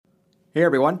Hey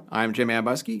everyone, I'm Jim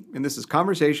Ambuske, and this is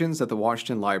Conversations at the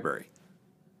Washington Library.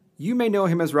 You may know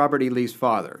him as Robert E. Lee's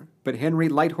father, but Henry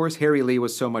Lighthorse Harry Lee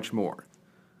was so much more.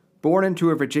 Born into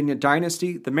a Virginia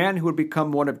dynasty, the man who would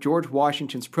become one of George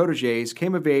Washington's protégés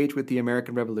came of age with the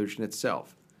American Revolution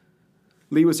itself.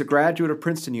 Lee was a graduate of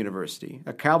Princeton University,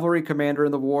 a cavalry commander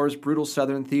in the war's brutal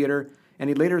Southern theater, and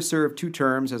he later served 2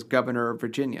 terms as governor of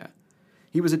Virginia.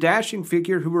 He was a dashing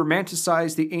figure who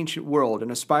romanticized the ancient world and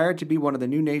aspired to be one of the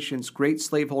new nation's great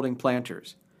slaveholding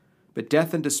planters. But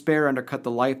death and despair undercut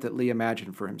the life that Lee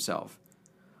imagined for himself.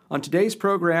 On today's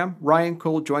program, Ryan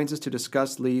Cole joins us to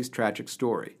discuss Lee's tragic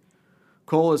story.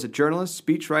 Cole is a journalist,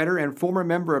 speechwriter, and former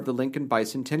member of the Lincoln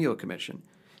Bicentennial Commission.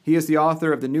 He is the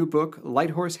author of the new book,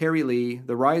 Lighthorse Harry Lee,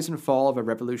 The Rise and Fall of a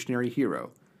Revolutionary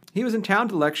Hero. He was in town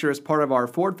to lecture as part of our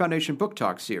Ford Foundation Book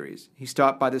Talk series. He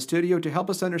stopped by the studio to help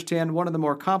us understand one of the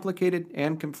more complicated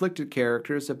and conflicted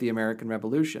characters of the American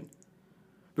Revolution.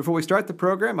 Before we start the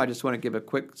program, I just want to give a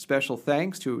quick special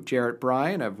thanks to Jarrett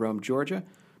Bryan of Rome, Georgia.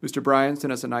 Mr. Bryan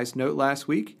sent us a nice note last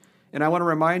week, and I want to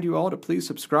remind you all to please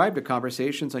subscribe to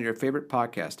Conversations on your favorite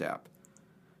podcast app.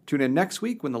 Tune in next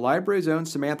week when the library's own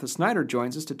Samantha Snyder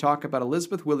joins us to talk about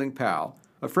Elizabeth Willing Powell,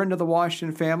 a friend of the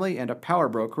Washington family and a power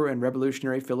broker in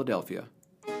revolutionary Philadelphia.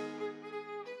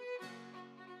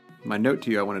 My note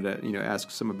to you, I wanted to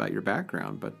ask some about your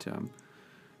background, but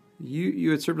you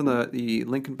had served on the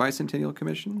Lincoln Bicentennial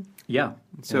Commission? Yeah.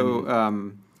 So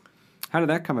how did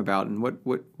that come about, and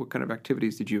what kind of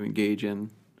activities did you engage in?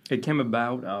 It came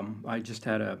about, I just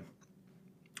had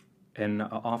an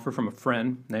offer from a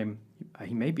friend named,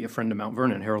 he may be a friend of Mount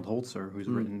Vernon, Harold Holzer, who's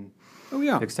written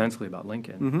extensively about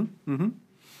Lincoln,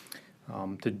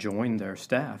 to join their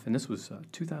staff. And this was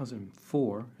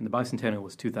 2004, and the Bicentennial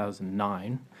was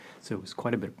 2009. So it was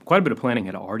quite a bit of planning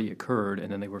had already occurred,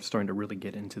 and then they were starting to really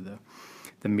get into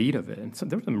the meat of it. And so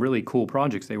there were some really cool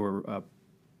projects. They were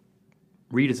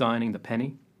redesigning the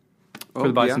penny for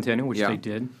the Bicentennial, which they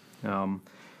did.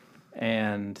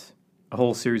 And a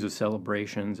whole series of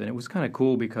celebrations, and it was kind of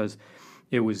cool because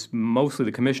it was mostly,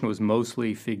 the commission was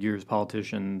mostly figures,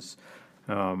 politicians,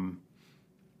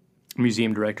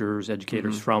 museum directors,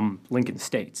 educators from Lincoln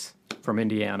states, from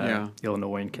Indiana,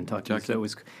 Illinois, and Kentucky. So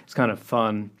it's kind of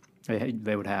fun.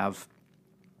 They would have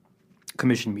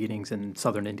commission meetings in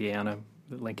southern Indiana,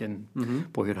 Lincoln,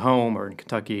 Boyhood Home, or in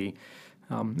Kentucky,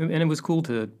 and it was cool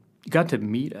you got to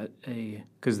meet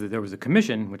because there was a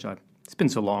commission, which it's been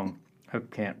so long, I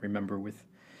can't remember with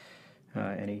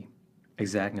any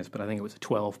exactness, but I think it was a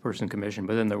 12-person commission.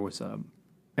 But then there was an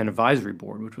advisory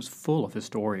board, which was full of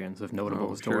historians, of notable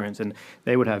historians, and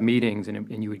they would have meetings,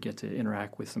 and you would get to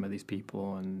interact with some of these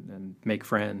people and make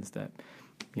friends that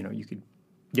you could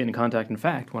get in contact. In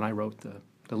fact, when I wrote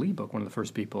the Lee book, one of the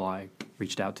first people I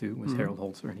reached out to was Harold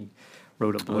Holzer, and he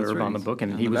wrote a blurb on the book,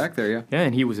 and he was back there,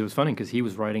 and it was funny because he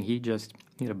was writing. He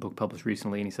had a book published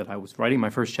recently, and he said, I was writing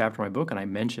my first chapter of my book, and I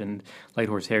mentioned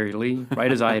Lighthorse Harry Lee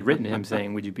right as I had written to him,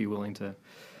 saying, "Would you be willing to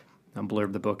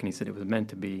blurb the book?" And he said it was meant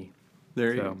to be.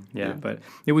 There you go. But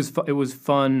it was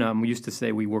fun. We used to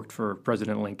say we worked for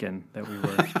President Lincoln, that we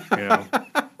were,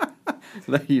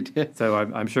 That you did. So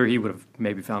I'm sure he would have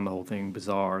maybe found the whole thing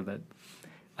bizarre that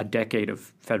a decade of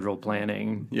federal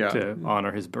planning to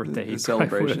honor his birthday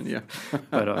celebration.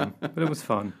 But it was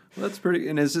fun. Well, that's pretty.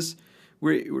 And is this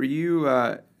were you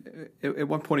at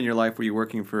one point in your life were you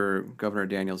working for Governor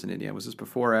Daniels in Indiana? Was this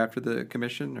before or after the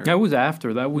commission? Or? That was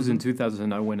after. That was in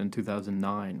 2000. I went in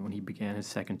 2009 when he began his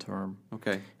second term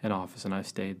in office, and I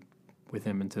stayed with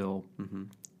him until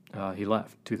he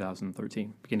left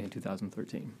 2013, beginning of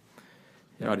 2013.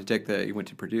 Oh, you went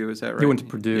to Purdue, is that right? He went to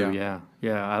Purdue, yeah.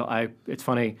 It's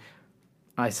funny,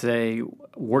 I say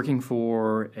working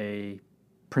for a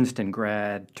Princeton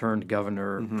grad turned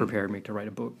governor prepared me to write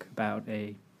a book about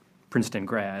a Princeton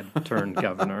grad turned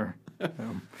governor.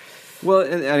 Well,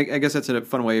 and I guess that's a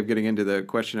fun way of getting into the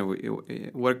question of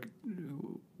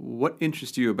what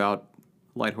interests you about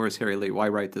Lighthorse Harry Lee? Why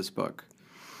write this book?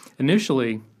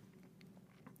 Initially,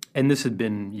 and this had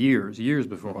been years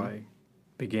before I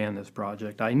began this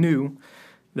project, I knew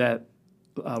that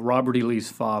Robert E.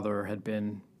 Lee's father had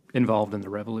been involved in the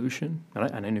Revolution,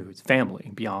 and I knew his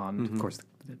family beyond. Of course,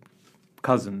 the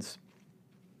cousins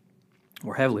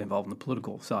were heavily involved in the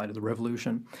political side of the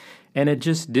Revolution, and it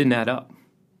just didn't add up.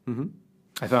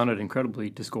 I found it incredibly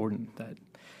discordant that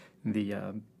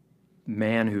the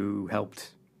man who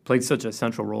played such a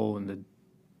central role in the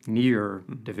near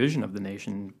division of the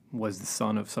nation was the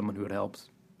son of someone who had helped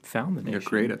found the nation.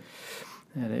 Create it.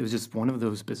 And it was just one of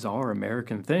those bizarre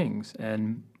American things.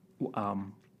 And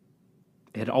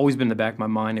it had always been in the back of my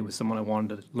mind. It was someone I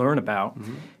wanted to learn about.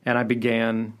 And I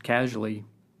began casually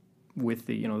with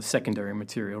the secondary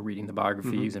material, reading the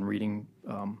biographies and reading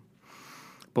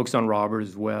books on Robert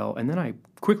as well. And then I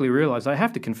quickly realized, I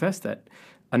have to confess that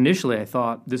initially I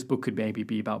thought this book could maybe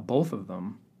be about both of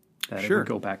them, that it would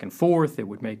go back and forth, it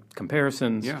would make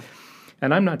comparisons. Yeah.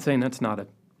 And I'm not saying that's not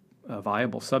a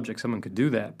viable subject, someone could do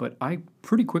that, but I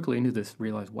pretty quickly into this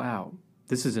realized, wow,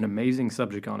 this is an amazing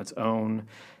subject on its own.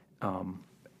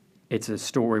 It's a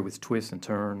story with twists and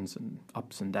turns and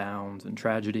ups and downs and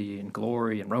tragedy and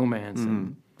glory and romance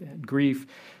and grief.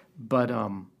 But I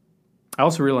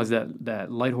also realized that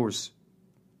Lighthorse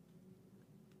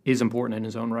is important in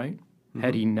his own right.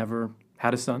 Had he never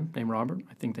had a son named Robert,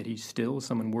 I think that he's still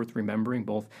someone worth remembering,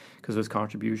 both because of his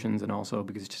contributions and also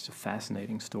because it's just a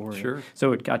fascinating story. Sure.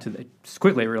 So it got to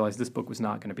quickly I realized this book was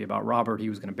not going to be about Robert. He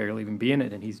was going to barely even be in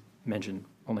it, and he's mentioned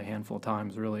only a handful of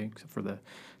times, really, except for the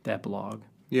epilogue.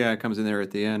 Yeah, it comes in there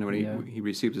at the end when he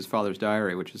receives his father's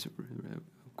diary, which is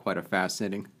quite a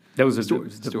fascinating that was story.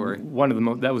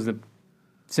 That was the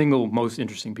single most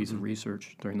interesting piece of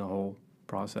research during the whole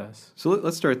process. So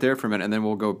let's start there for a minute, and then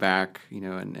we'll go back,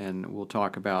 and we'll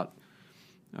talk about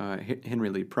Henry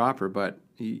Lee proper. But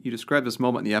you described this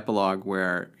moment in the epilogue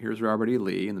where here's Robert E.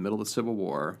 Lee in the middle of the Civil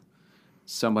War.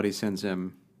 Somebody sends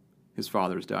him his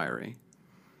father's diary.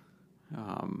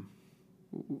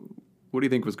 What do you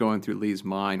think was going through Lee's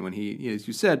mind when he, as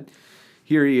you said,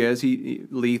 here he is.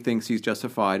 Lee thinks he's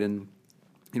justified in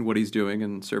what he's doing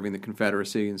and serving the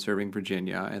Confederacy and serving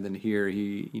Virginia, and then here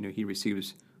he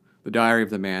receives the diary of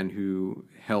the man who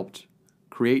helped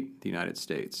create the United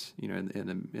States,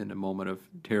 in a moment of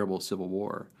terrible Civil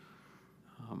War.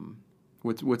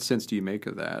 What sense do you make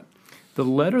of that? The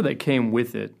letter that came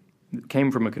with it came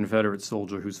from a Confederate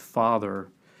soldier whose father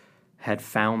had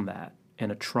found that in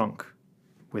a trunk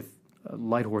with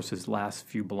Lighthorse's last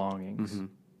few belongings.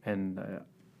 And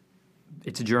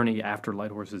it's a journey after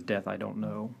Lighthorse's death. I don't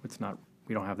know.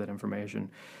 We don't have that information.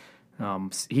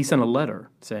 He sent a letter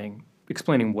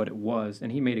explaining what it was,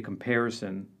 and he made a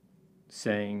comparison,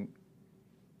 saying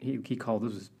he called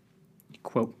this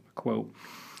quote.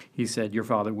 He said, "Your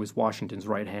father was Washington's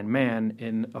right-hand man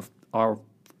in our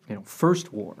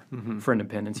first war for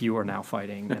independence. You are now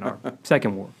fighting in our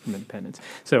second war for independence."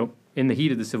 So in the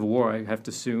heat of the Civil War, I have to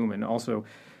assume, and also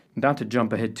not to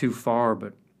jump ahead too far,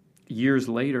 but years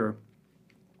later,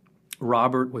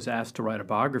 Robert was asked to write a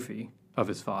biography of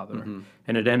his father,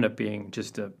 and it ended up being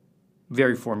just a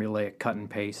very formulaic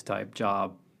cut-and-paste type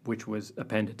job, which was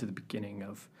appended to the beginning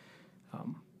of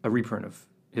a reprint of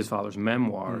his father's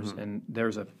memoirs. And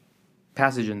there's a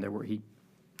passage in there where he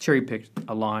cherry-picked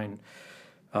a line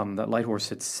that Lighthorse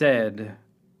had said.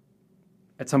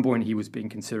 At some point, he was being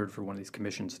considered for one of these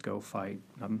commissions to go fight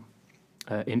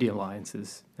Indian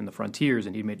alliances in the frontiers,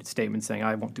 and he made a statement saying,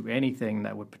 "I won't do anything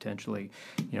that would potentially,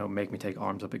 make me take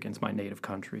arms up against my native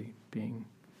country, being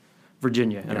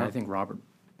Virginia." And I think Robert,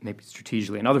 maybe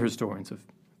strategically, and other historians have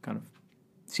kind of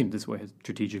seen it this way, has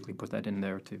strategically put that in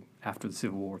there to after the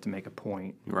Civil War to make a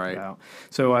point. Right. About.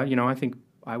 So, I think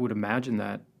I would imagine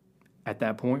that at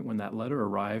that point when that letter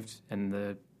arrived and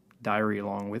the diary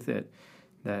along with it,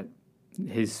 that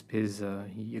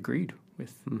he agreed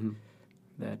with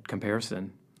that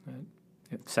comparison,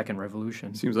 that second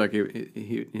revolution. Seems like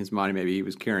in his mind maybe he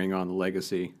was carrying on the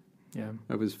legacy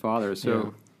of his father.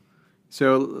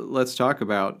 So let's talk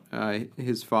about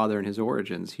his father and his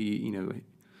origins.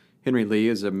 Henry Lee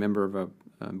is a member of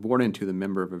born into the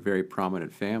member of a very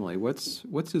prominent family.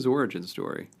 What's his origin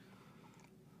story?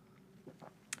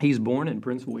 He's born in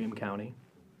Prince William County,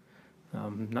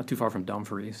 not too far from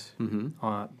Dumfries.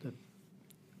 The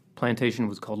plantation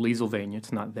was called Leesylvania.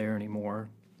 It's not there anymore.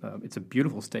 It's a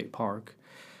beautiful state park,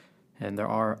 and there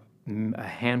are a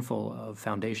handful of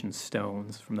foundation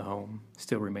stones from the home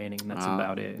still remaining, and that's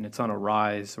about it. And it's on a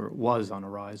rise, or it was on a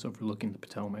rise, overlooking the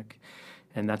Potomac.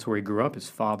 And that's where he grew up. His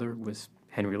father was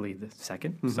Henry Lee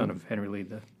II, son of Henry Lee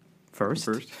I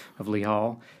of Lee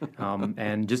Hall.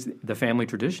 And just the family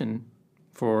tradition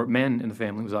for men in the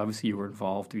family was obviously you were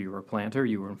involved. You were a planter.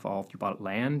 You were involved. You bought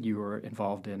land. You were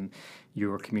involved in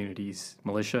your community's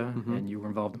militia, and you were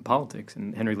involved in politics.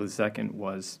 And Henry Lee II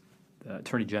was the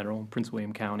Attorney General in Prince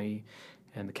William County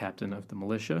and the captain of the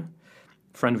militia.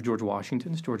 Friend of George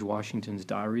Washington's. George Washington's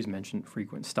diaries mention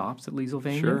frequent stops at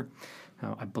Leesylvania. Sure.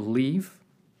 I believe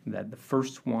that the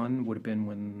first one would have been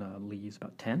when Lee is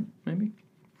about 10, maybe?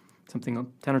 Something like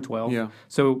 10 or 12. Yeah.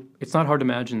 So it's not hard to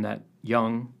imagine that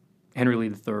young Henry Lee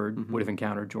III would have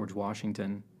encountered George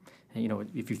Washington. And,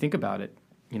 if you think about it,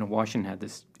 Washington had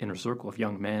this inner circle of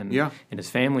young men in his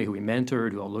family who he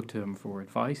mentored, who all looked to him for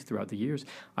advice throughout the years.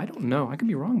 I don't know. I could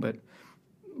be wrong, but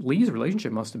Lee's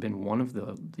relationship must have been one of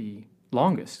the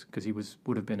longest because he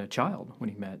would have been a child when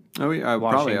he met Washington.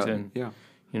 Probably, yeah.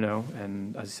 You know,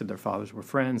 and as I said, their fathers were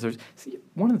friends.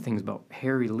 One of the things about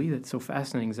Harry Lee that's so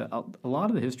fascinating is that a lot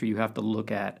of the history you have to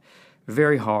look at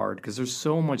very hard because there's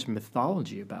so much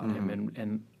mythology about him,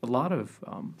 and a lot of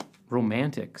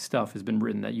romantic stuff has been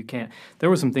written that you can't. There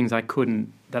were some things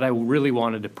that I really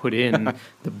wanted to put in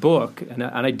the book, and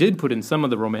I did put in some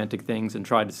of the romantic things and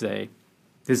tried to say,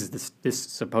 this is this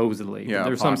supposedly. Yeah,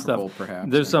 there's some stuff.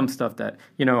 Perhaps. There's some stuff that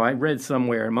I read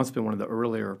somewhere. It must have been one of the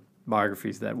earlier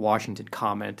biographies that Washington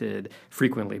commented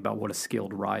frequently about what a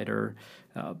skilled writer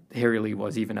Harry Lee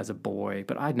was even as a boy,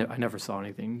 but I never saw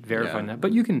anything verifying that.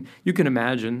 But you can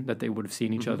imagine that they would have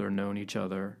seen each other and known each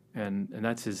other, and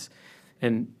that's his.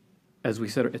 And as we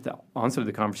said at the onset of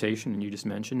the conversation, and you just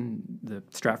mentioned, the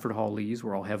Stratford Hall Lees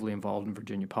were all heavily involved in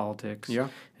Virginia politics. Yeah,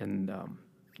 and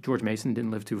George Mason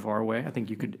didn't live too far away. I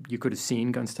think you could have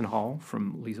seen Gunston Hall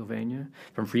from Leesylvania,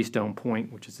 from Freestone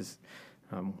Point, which is this.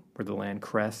 Where the land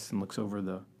crests and looks over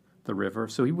the river.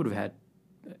 So he would have had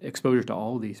exposure to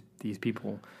all these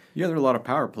people. Yeah, there are a lot of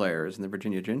power players in the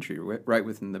Virginia gentry right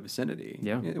within the vicinity.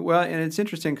 Yeah. Well, and it's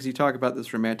interesting because you talk about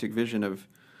this romantic vision of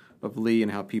Lee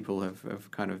and how people have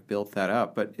kind of built that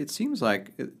up. But it seems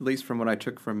like, at least from what I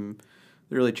took from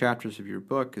the early chapters of your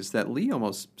book, is that Lee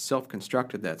almost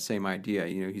self-constructed that same idea.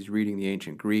 He's reading the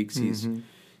ancient Greeks.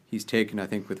 He's taken, I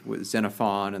think, with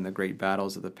Xenophon and the great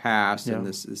battles of the past, and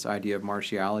this idea of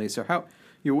martiality. So how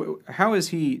does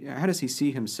he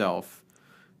see himself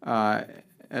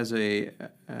as an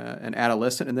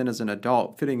adolescent and then as an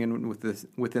adult fitting in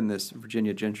within this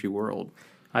Virginia gentry world?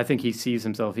 I think he sees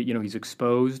himself. He's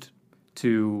exposed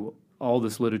to all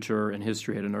this literature and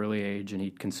history at an early age, and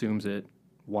he consumes it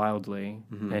wildly.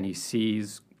 And he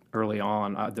sees early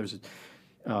on there's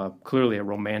clearly a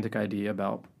romantic idea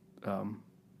about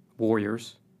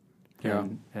warriors,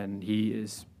 and he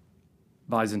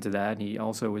buys into that. And he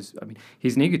also is. I mean,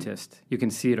 he's an egotist. You can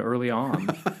see it early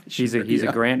on. He's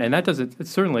a grand, and that doesn't.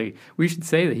 Certainly, we should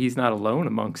say that he's not alone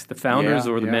amongst the founders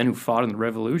or the men who fought in the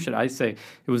Revolution. I say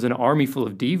it was an army full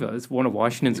of divas. One of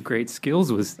Washington's great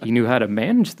skills was he knew how to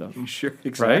manage them. Sure,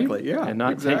 exactly. Right? Yeah, and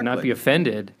not be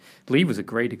offended. Lee was a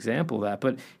great example of that.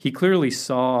 But he clearly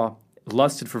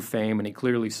lusted for fame, and he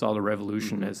clearly saw the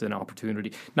Revolution as an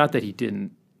opportunity. Not that he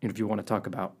didn't. If you want to talk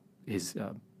about his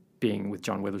being with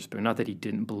John Witherspoon, not that he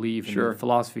didn't believe in the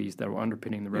philosophies that were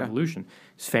underpinning the Revolution.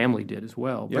 His family did as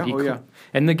well. But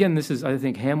and again, I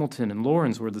think Hamilton and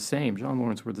Lawrence were the same. John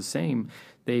Lawrence were the same.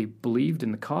 They believed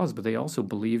in the cause, but they also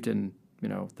believed in,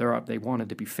 they wanted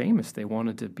to be famous. They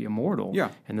wanted to be immortal.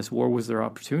 Yeah. And this war was their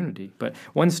opportunity. But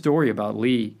one story about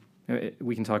Lee,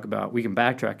 we can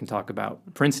backtrack and talk about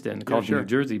Princeton, the College of New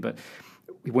Jersey, but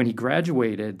when he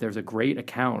graduated, there's a great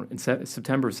account in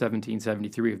September of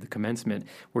 1773 of the commencement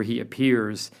where he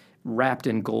appears wrapped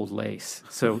in gold lace,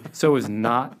 so as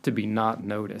not to be not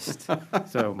noticed.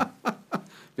 So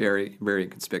very, very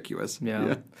conspicuous.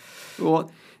 Yeah. Well,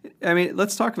 I mean,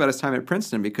 let's talk about his time at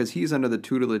Princeton because he's under the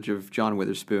tutelage of John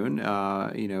Witherspoon.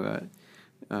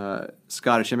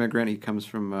 Scottish immigrant. He comes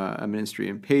from a ministry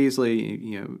in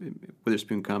Paisley.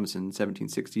 Witherspoon comes in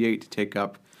 1768 to take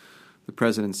up the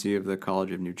presidency of the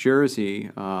College of New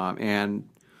Jersey, and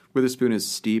Witherspoon is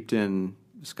steeped in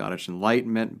Scottish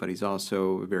Enlightenment, but he's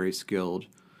also a very skilled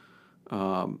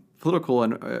political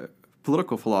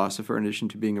philosopher in addition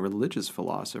to being a religious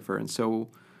philosopher. And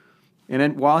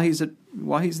then while he's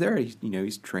there,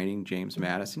 he's training James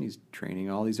Madison, he's training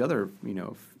all these other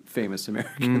famous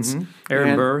Americans,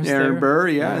 Aaron Burr,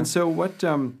 yeah. And so what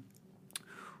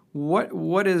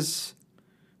is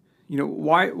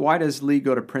why does Lee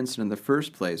go to Princeton in the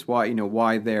first place?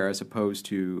 Why there as opposed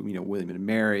to William and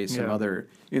Mary, some other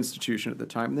institution at the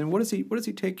time? And then what is he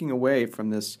taking away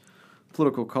from this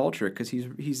political culture? Because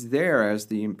he's there as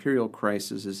the imperial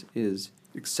crisis is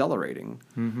accelerating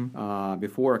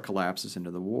before it collapses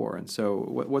into the war. And so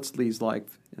what's Lee's like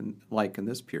in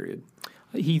this period?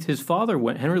 His father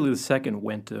Henry Lee II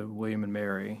went to William and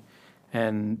Mary.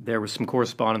 And there was some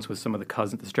correspondence with some of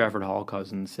the Stratford Hall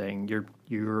cousins, saying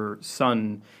your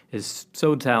son is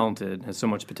so talented, has so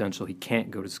much potential, he can't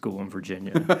go to school in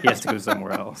Virginia. He has to go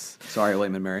somewhere else. Sorry,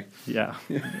 William and Mary. Yeah.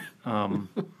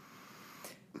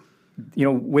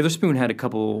 Witherspoon had a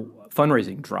couple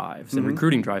fundraising drives and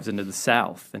recruiting drives into the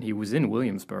South, and he was in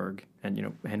Williamsburg,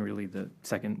 and Henry Lee II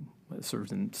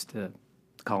served in the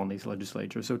colony's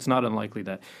legislature, so it's not unlikely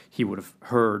that he would have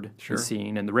heard and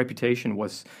seen, and the reputation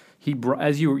was.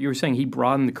 As you were saying, he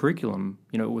broadened the curriculum.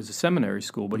 It was a seminary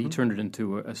school, but he turned it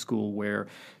into a school where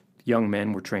young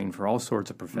men were trained for all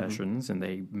sorts of professions, and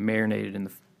they marinated in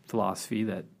the philosophy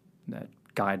that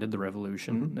guided the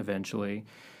Revolution eventually.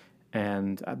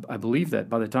 And I believe that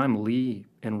by the time Lee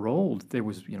enrolled, there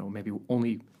was, maybe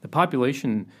only the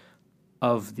population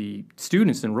of the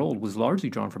students enrolled was largely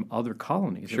drawn from other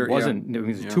colonies. Sure, it wasn't. It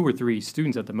was 2 or 3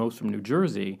 students at the most from New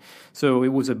Jersey. So it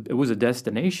was a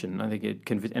destination. I think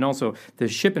and also the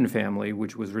Shippen family,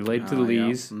 which was related to the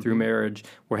Lees through marriage,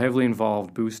 were heavily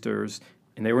involved boosters,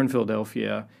 and they were in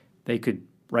Philadelphia. They could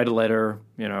write a letter,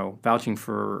 vouching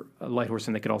for Lighthorse,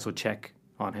 and they could also check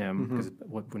on him because it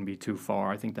wouldn't be too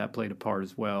far. I think that played a part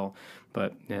as well.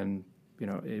 But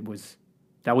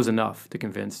that was enough to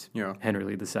convince Henry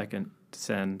Lee II to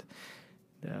send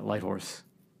Lighthorse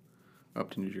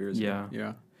up to New Jersey.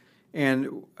 Yeah.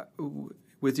 And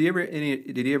did he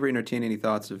ever entertain any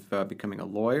thoughts of becoming a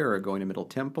lawyer or going to Middle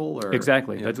Temple? Or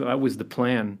exactly. That was the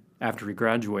plan after he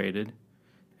graduated.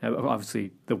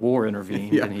 Obviously, the war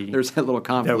intervened. And there's that little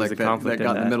conflict that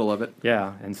got in the middle of it.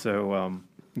 Yeah, and so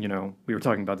we were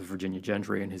talking about the Virginia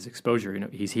gentry and his exposure.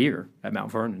 He's here at Mount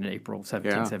Vernon in April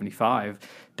 1775,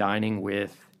 dining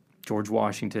with George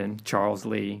Washington, Charles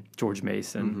Lee, George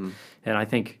Mason. And I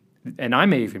think, and I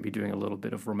may even be doing a little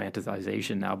bit of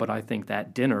romanticization now, but I think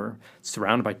that dinner,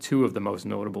 surrounded by 2 of the most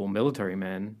notable military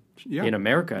men in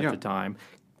America at the time,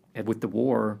 and with the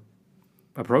war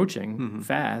approaching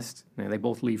fast, they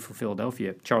both leave for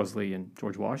Philadelphia, Charles Lee and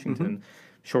George Washington.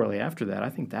 Shortly after that, I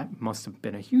think that must have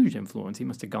been a huge influence. He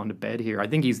must have gone to bed here. I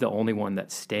think he's the only one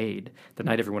that stayed the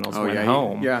night everyone else went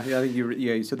home. I think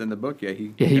you said that in the book.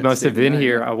 He must have been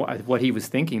here. What he was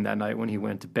thinking that night when he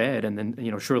went to bed, and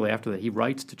then shortly after that, he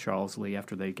writes to Charles Lee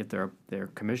after they get their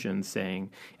commissions,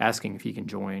 asking if he can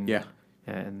join. Yeah.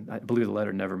 And I believe the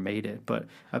letter never made it, but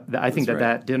I think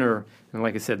that dinner, and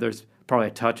like I said, there's probably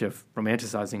a touch of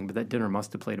romanticizing, but that dinner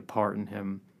must have played a part in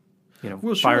him.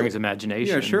 Firing his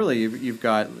imagination. Yeah, surely you've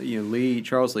got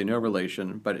Charles Lee, no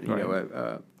relation, but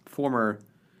a former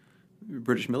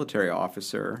British military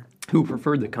officer who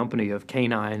preferred the company of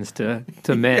canines to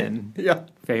men.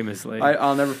 Famously.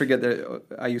 I'll never forget that.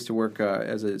 I used to work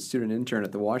as a student intern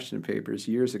at the Washington papers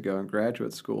years ago in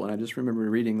graduate school, and I just remember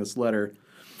reading this letter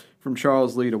from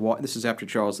Charles Lee to this is after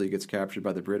Charles Lee gets captured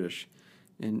by the British,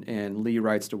 and Lee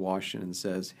writes to Washington and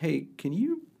says, "Hey, can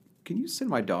you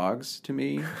send my dogs to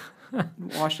me?"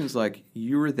 Washington's like,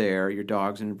 "You were there. Your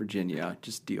dog's in Virginia.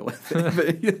 Just deal with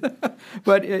it."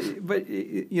 but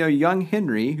young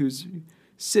Henry, who's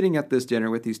sitting at this dinner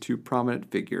with these 2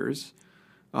 prominent figures,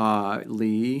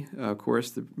 Lee, of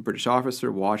course, the British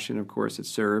officer, Washington, of course, had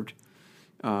served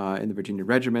in the Virginia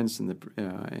regiments and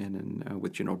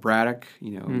with General Braddock,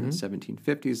 in the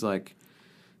 1750s. Like,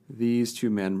 these 2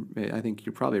 men, I think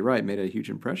you're probably right, made a huge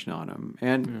impression on him.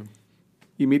 And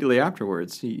immediately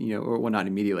afterwards, not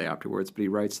immediately afterwards, but he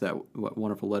writes that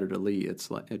wonderful letter to Lee. It's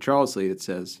Charles Lee that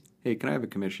says, "Hey, can I have a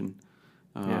commission?"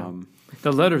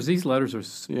 These letters are,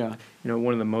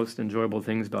 one of the most enjoyable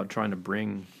things about trying to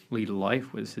bring Lee to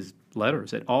life was his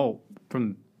letters. It all,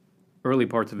 from early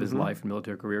parts of his life and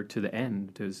military career to the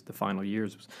end, to the final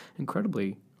years, was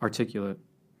incredibly articulate.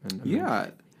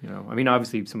 And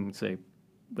obviously, some would say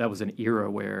that was an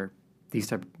era where these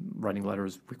type of writing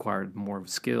letters required more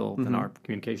skill than our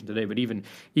communication today. But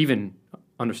even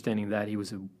understanding that, he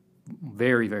was a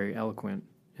very, very eloquent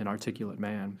and articulate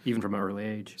man, even from an early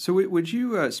age. So would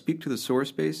you speak to the source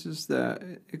bases?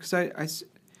 Because I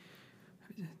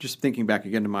just thinking back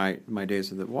again to my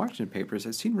days of the Washington papers,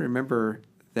 I seem to remember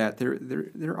that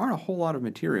there aren't a whole lot of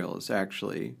materials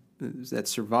actually that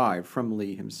survive from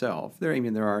Lee himself.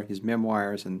 There are his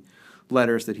memoirs and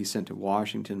letters that he sent to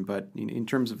Washington, but in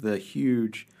terms of the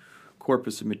huge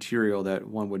corpus of material that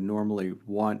one would normally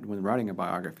want when writing a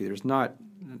biography, there's not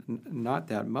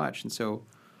that much. And so,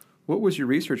 what was your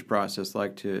research process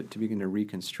like to begin to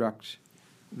reconstruct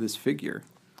this figure?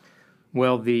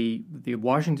 Well, the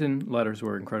Washington letters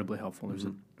were incredibly helpful. There's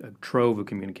a trove of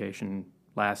communication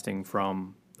lasting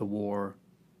from the war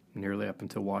nearly up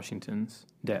until Washington's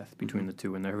death between the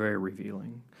 2, and they're very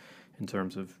revealing in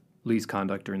terms of Lee's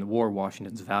conduct during the war,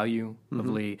 Washington's value of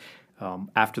Lee.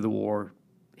 After the war,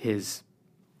 his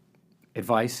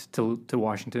advice to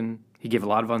Washington, he gave a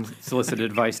lot of unsolicited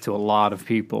advice to a lot of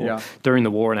people during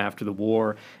the war and after the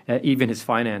war. Even his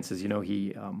finances,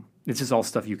 this is all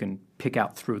stuff you can pick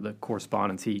out through the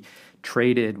correspondence. He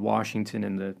traded Washington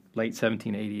in the late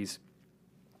 1780s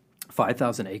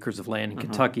 5,000 acres of land in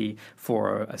Kentucky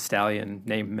for a stallion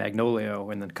named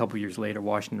Magnolio, and then a couple years later,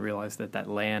 Washington realized that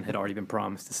land had already been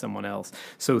promised to someone else.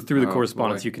 So through the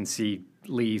correspondence, you can see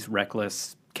Lee's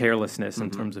reckless carelessness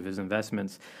in terms of his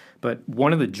investments. But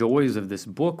one of the joys of this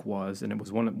book was, and it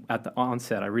was at the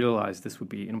onset, I realized this would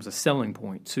be, and it was a selling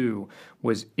point too,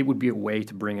 was it would be a way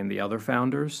to bring in the other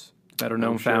founders,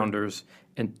 better-known founders,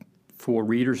 and for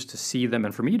readers to see them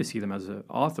and for me to see them as an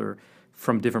author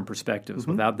from different perspectives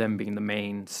without them being the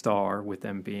main star, with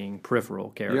them being peripheral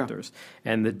characters.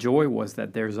 Yeah. And the joy was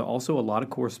that there's also a lot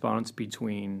of correspondence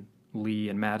between Lee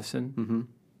and Madison. Mm-hmm.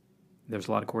 There's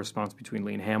a lot of correspondence between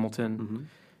Lee and Hamilton,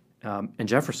 and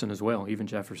Jefferson as well, even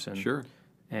Jefferson. Sure.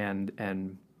 And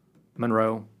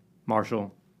Monroe,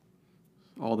 Marshall.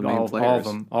 All the main players.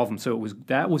 All of them. So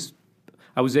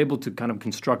I was able to kind of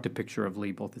construct a picture of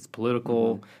Lee, both his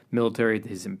political, military,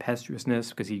 his impetuousness,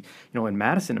 because he, in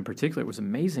Madison in particular, it was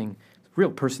amazing,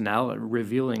 real personality,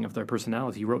 revealing of their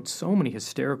personalities. He wrote so many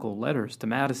hysterical letters to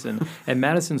Madison, and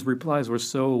Madison's replies were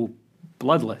so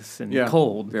bloodless and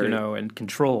cold, and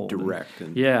controlled. Direct.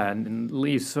 And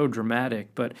Lee's so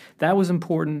dramatic. But that was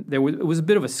important. It was a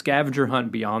bit of a scavenger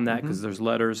hunt beyond that, because there's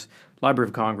letters. Library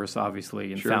of Congress,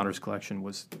 obviously, and Founders Collection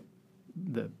was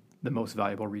the most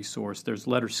valuable resource. There's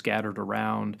letters scattered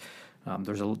around.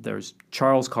 There's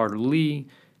Charles Carter Lee,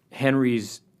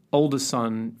 Henry's oldest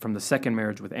son from the second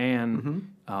marriage with Anne.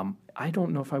 I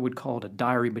don't know if I would call it a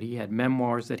diary, but he had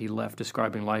memoirs that he left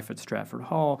describing life at Stratford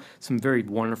Hall, some very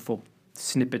wonderful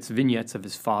snippets, vignettes of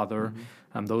his father.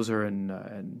 Those are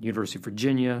in University of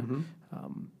Virginia.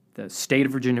 The State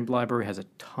of Virginia Library has a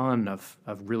ton of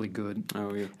really good,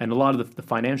 and a lot of the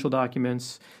financial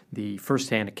documents, the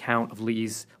firsthand account of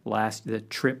Lee's the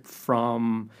trip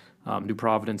from New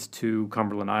Providence to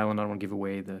Cumberland Island. I don't want to give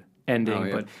away the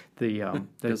ending, but the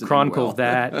chronicle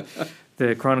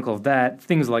of that,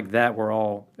 things like that were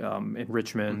all in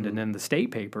Richmond, and then the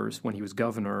state papers when he was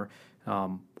governor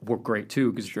were great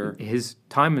too, because his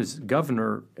time as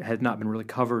governor had not been really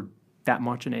covered that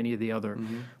much in any of the other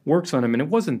works on him. And it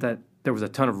wasn't that there was a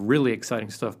ton of really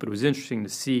exciting stuff, but it was interesting to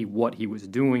see what he was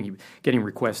doing. He was getting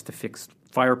requests to fix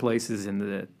fireplaces in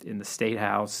the state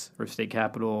house or state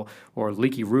capitol, or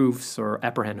leaky roofs, or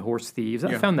apprehend horse thieves.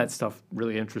 I found that stuff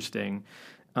really interesting.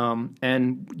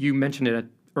 And you mentioned it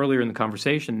earlier in the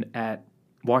conversation. At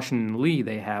Washington Lee,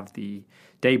 they have the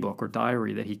daybook or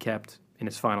diary that he kept in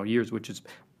his final years, which is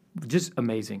just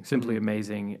amazing, simply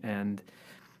amazing, and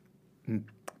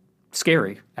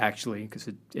scary, actually, because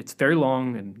it's very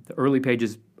long, and the early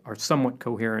pages are somewhat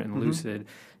coherent and lucid,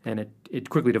 and it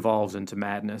quickly devolves into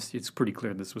madness. It's pretty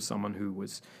clear this was someone who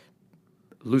was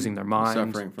losing their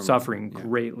mind, suffering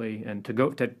greatly, and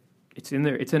it's in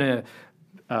there. It's in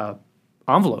a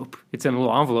envelope. It's in a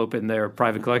little envelope in their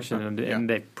private collection, and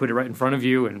they put it right in front of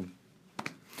you, and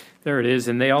there it is.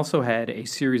 And they also had a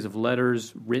series of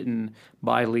letters written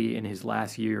by Lee in his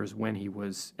last years when he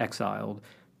was exiled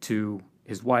to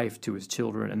his wife, to his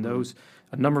children, and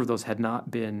a number of those had not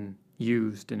been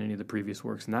used in any of the previous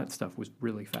works, and that stuff was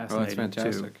really fascinating. Oh, that's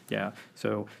fantastic. Too. Yeah.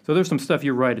 So there's some stuff,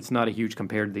 you're right, it's not a huge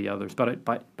compared to the others, but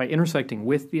by intersecting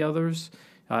with the others,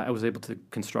 I was able to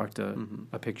construct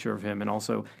a picture of him, and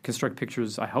also construct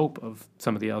pictures, I hope, of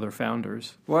some of the other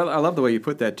founders. Well, I love the way you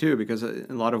put that, too, because in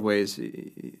a lot of ways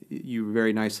you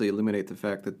very nicely illuminate the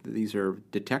fact that these are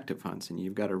detective hunts, and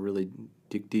you've got to really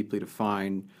dig deeply to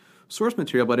find source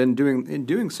material, but in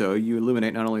doing so, you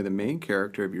illuminate not only the main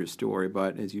character of your story,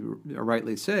 but, as you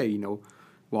rightly say,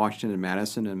 Washington and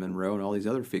Madison and Monroe and all these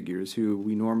other figures who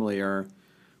we normally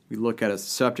we look at as the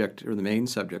subject or the main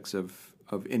subjects of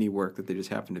any work that they just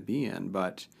happen to be in.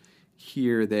 But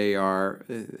here they are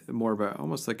more of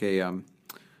almost like a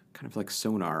kind of like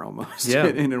sonar almost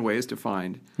in ways to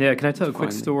find. Yeah, can I tell a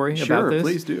quick story about this? Sure,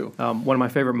 please do. One of my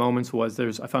favorite moments was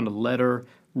I found a letter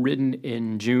written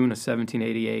in June of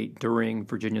 1788 during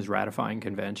Virginia's ratifying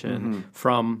convention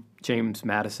from James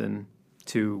Madison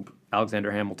to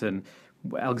Alexander Hamilton.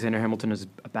 Alexander Hamilton is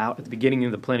about at the beginning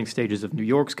of the planning stages of New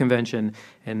York's convention,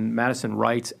 and Madison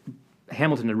writes.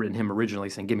 Hamilton had written him originally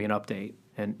saying, "Give me an update,"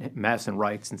 and Madison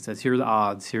writes and says, "Here are the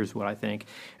odds. Here's what I think."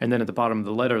 And then at the bottom of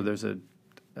the letter, there's a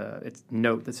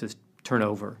note that says "Turn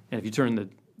over," and if you turn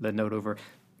the note over,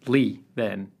 Lee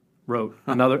then wrote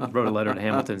a letter to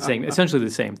Hamilton saying essentially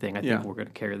the same thing. I think we're going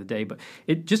to carry the day, but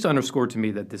it just underscored to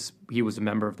me that he was a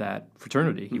member of that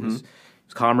fraternity. He was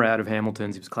comrade of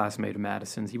Hamilton's. He was classmate of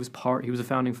Madison's. He was a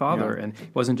founding father, and he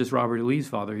wasn't just Robert E. Lee's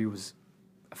father. He was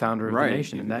a founder of the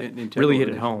nation, and that really hit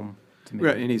it home.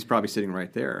 Right, and he's probably sitting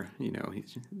right there. You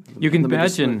can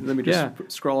imagine. Let me just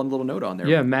scroll a little note on there.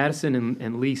 Yeah, Madison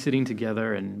and Lee sitting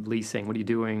together, and Lee saying, "What are you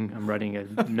doing?" "I'm writing a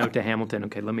note to Hamilton."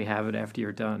 "Okay, let me have it after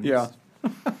you're done." Yeah,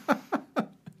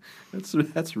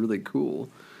 that's really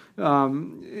cool.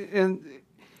 And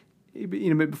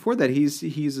but before that, he's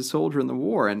a soldier in the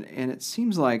war, and it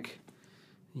seems like,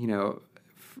 from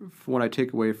what I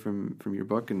take away from your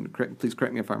book, and please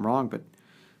correct me if I'm wrong, but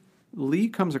Lee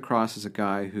comes across as a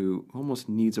guy who almost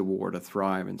needs a war to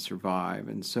thrive and survive.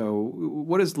 And so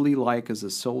what is Lee like as a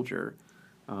soldier?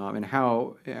 and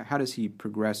how does he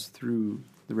progress through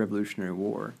the Revolutionary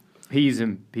War? He's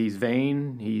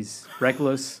vain. He's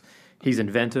reckless. He's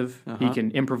inventive. He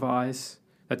can improvise.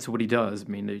 That's what he does. I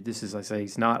mean, this is, I say,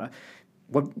 he's not.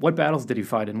 What battles did he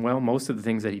fight in? Well, most of the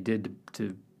things that he did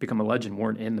to become a legend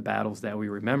weren't in the battles that we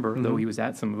remember, though he was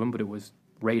at some of them. But it was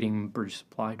raiding British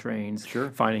supply trains,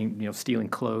 finding, stealing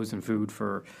clothes and food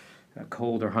for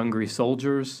cold or hungry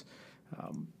soldiers.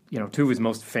 Two of his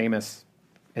most famous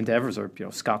endeavors are,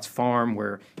 Scott's Farm,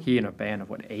 where he and a band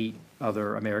of 8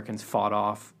 other Americans fought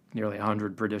off nearly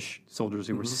 100 British soldiers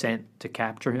who were sent to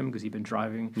capture him because he'd been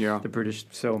driving the British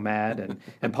so mad.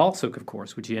 And Paltsook, of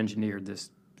course, which he engineered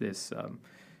this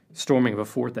storming of a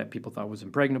fort that people thought was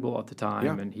impregnable at the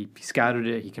time, and he scouted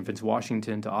it. He convinced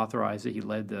Washington to authorize it. He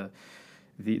led the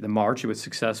march. It was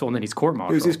successful, and then he's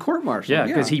court-martialed. It was his court-martial. Yeah,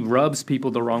 because he rubs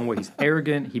people the wrong way. He's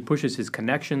arrogant. He pushes his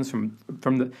connections from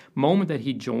the moment that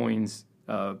he joins.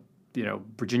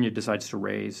 Virginia decides to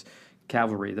raise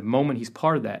cavalry. The moment he's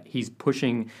part of that, he's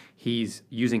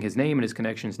using his name and his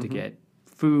connections to get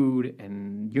food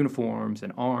and uniforms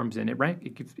and arms, and it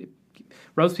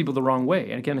rubs people the wrong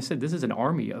way. And again, I said, this is an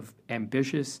army of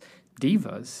ambitious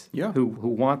divas who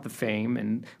want the fame,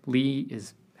 and Lee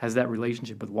has that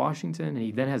relationship with Washington, and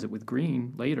he then has it with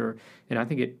Greene later. And I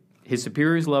think his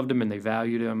superiors loved him and they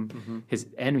valued him.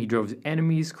 He drove his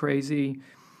enemies crazy.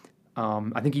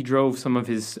 I think he drove some of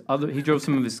his.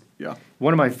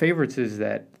 One of my favorites is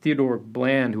that Theodore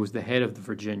Bland, who was the head of the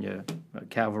Virginia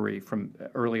cavalry from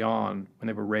early on when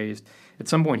they were raised, at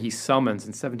some point in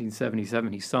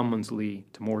 1777, he summons Lee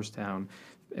to Morristown,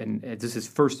 and this is his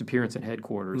first appearance at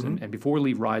headquarters. And before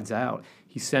Lee rides out,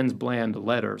 he sends Bland a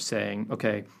letter saying,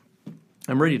 "Okay,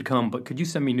 I'm ready to come, but could you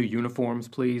send me new uniforms,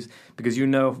 please? Because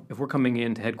if we're coming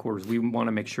into headquarters, we want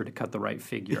to make sure to cut the right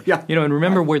figure." And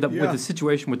remember where the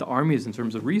situation with the army is in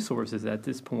terms of resources at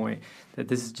this point. That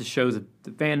this just shows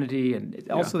the vanity and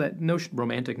also that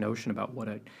romantic notion about what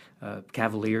a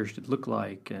cavalier should look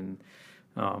like. And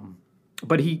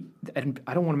but I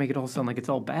don't want to make it all sound like it's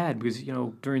all bad, because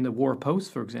during the War of Posts,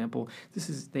 for example,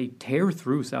 they tear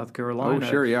through South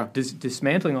Carolina,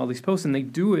 dismantling all these posts, and they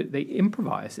do it. They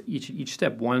improvise each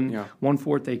step. One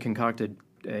fort, they concocted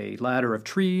a ladder of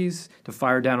trees to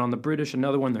fire down on the British.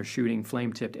 Another one, they're shooting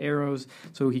flame-tipped arrows.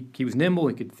 So he was nimble.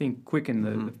 He could think quick in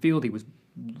the field. He was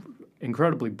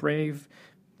incredibly brave.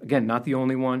 Again, not the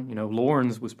only one.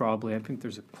 Laurens was probably, I think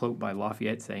there's a quote by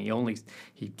Lafayette saying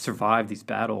he survived these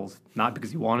battles not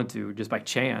because he wanted to, just by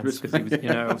chance, because he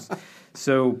was,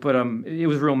 but it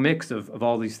was a real mix of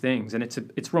all these things, and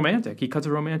it's romantic. He cuts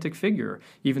a romantic figure,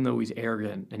 even though he's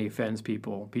arrogant and he offends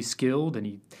people. He's skilled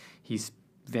and he's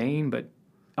vain, but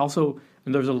also,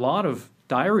 and there's a lot of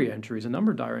a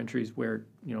number of diary entries where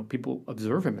people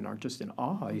observe him and are just in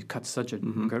awe. He cuts such an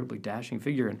incredibly dashing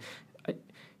figure, and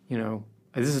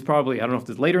this is probably, I don't know if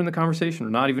it's later in the conversation or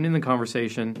not even in the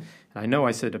conversation. And I know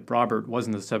I said that Robert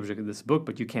wasn't the subject of this book,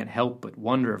 but you can't help but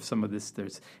wonder if some of this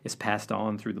is passed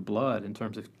on through the blood in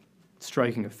terms of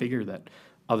striking a figure that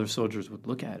other soldiers would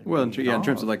look at. Well, in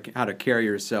terms of how to carry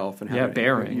yourself and how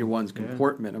bearing your one's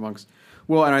comportment amongst.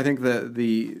 Well, and I think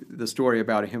the story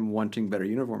about him wanting better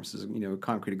uniforms is a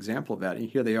concrete example of that. And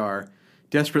here they are,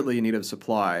 desperately in need of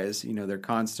supplies. They're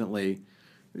constantly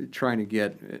trying to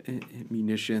get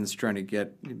munitions, trying to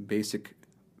get basic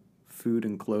food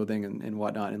and clothing and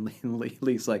whatnot. And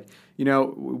Lee's like,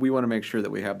 we want to make sure that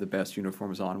we have the best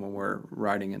uniforms on when we're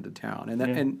riding into town. And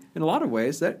and in a lot of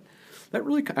ways, that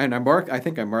really, and I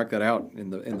think I marked that out in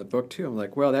the book too. I'm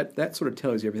like, well, that sort of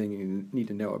tells you everything you need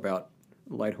to know about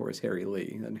Light Horse Harry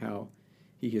Lee and how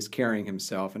he is carrying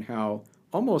himself, and how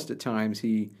almost at times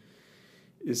he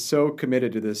is so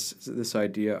committed to this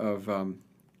idea of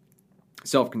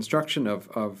self-construction,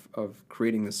 of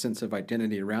creating this sense of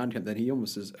identity around him, that he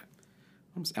almost is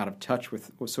out of touch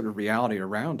with sort of reality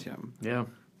around him. Yeah.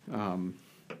 And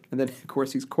then, of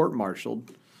course, he's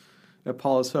court-martialed at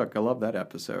Paulus Hook. I love that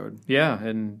episode. Yeah,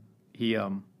 and he,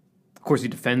 of course, he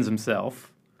defends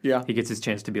himself. Yeah. He gets his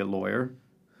chance to be a lawyer,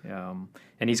 and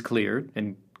he's cleared,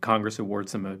 and Congress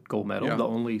awards him a gold medal, the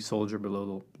only soldier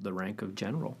below the rank of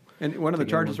general. And one of the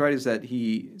charges, right, is that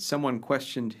someone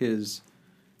questioned his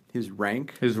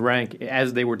rank? His rank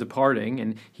as they were departing,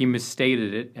 and he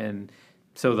misstated it, and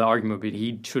so the argument would be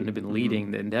he shouldn't have been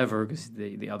leading the endeavor, because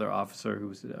the other officer, who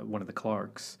was one of the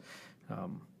clerks,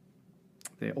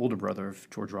 the older brother of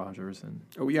George Rogers.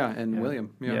 And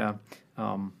William.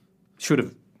 Should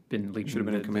have been leading. Should have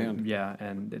been in command.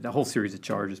 And the whole series of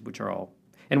charges, which are all...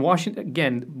 And Washington,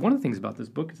 again, one of the things about this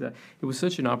book is that it was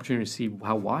such an opportunity to see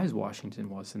how wise Washington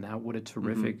was and what a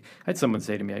terrific. I had someone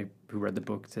say to me who read the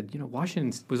book, said,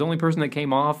 Washington was the only person that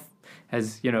came off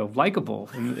as, likable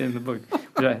in the book.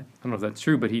 But I don't know if that's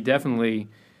true, but he definitely,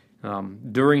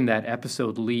 during that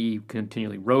episode, Lee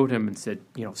continually wrote him and said,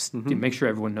 make sure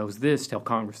everyone knows this, tell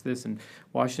Congress this. And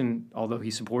Washington, although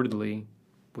he supported Lee,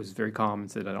 was very calm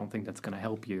and said, I don't think that's going to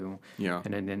help you. Yeah.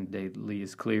 And then Lee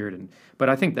is cleared. But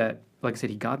I think that, like I said,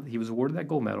 he was awarded that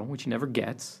gold medal, which he never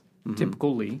gets.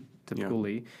 Typical Lee.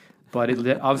 But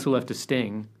it obviously left a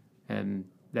sting, and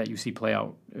that you see play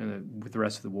out with the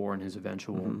rest of the war and his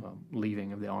eventual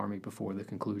leaving of the Army before the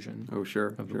conclusion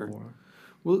of the war.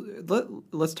 Well,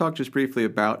 let's talk just briefly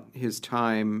about his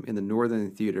time in the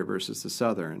Northern Theater versus the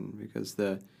Southern, because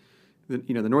the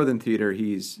Northern Theater,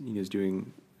 he's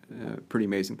doing pretty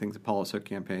amazing things, the Paulus Hook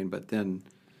campaign, but then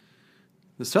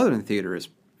the Southern Theater is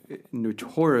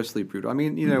notoriously brutal. I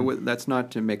mean, that's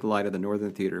not to make light of the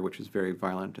Northern Theater, which is very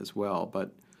violent as well,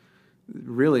 but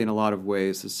really in a lot of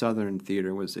ways the Southern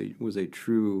Theater was a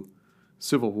true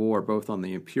civil war, both on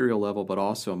the imperial level but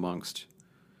also amongst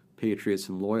patriots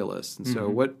and loyalists. And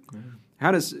so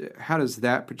how does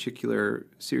that particular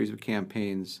series of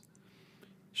campaigns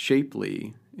shape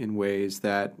Lee in ways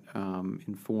that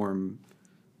inform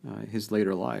his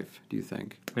later life, do you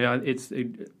think? Yeah,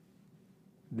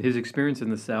 his experience in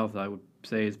the South, I would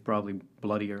say, is probably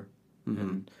bloodier.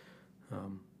 And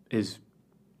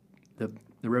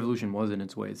the revolution was in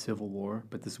its way a civil war,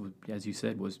 but this was, as you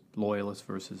said, was loyalists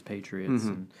versus patriots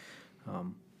and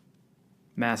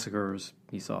massacres.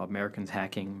 He saw Americans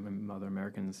hacking, other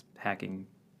Americans hacking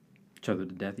each other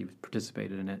to death. He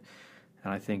participated in it.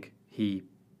 And I think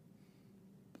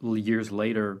years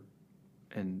later,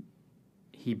 and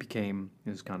he became, it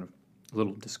was kind of a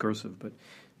little discursive, but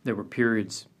there were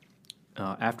periods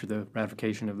after the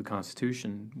ratification of the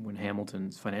Constitution when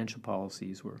Hamilton's financial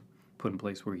policies were put in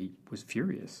place where he was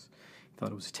furious. He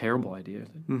thought it was a terrible idea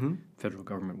that the federal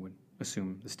government would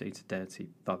assume the state's debts. He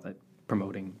thought that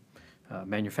promoting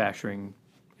manufacturing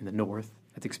in the North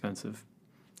at the expense of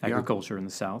agriculture in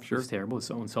the South was terrible. His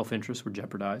own self-interests were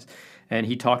jeopardized. And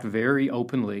he talked very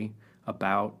openly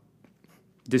about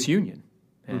disunion.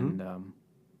 And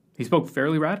he spoke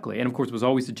fairly radically. And, of course, it was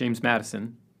always to James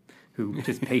Madison, who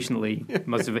just patiently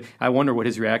must have... I wonder what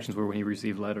his reactions were when he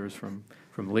received letters from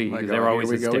Lee, because they were always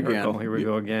hysterical. Here we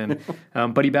go again.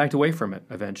 But he backed away from it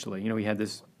eventually. He had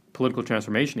this political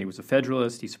transformation. He was a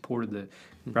Federalist. He supported the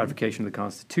ratification of the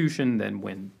Constitution. Then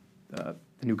when the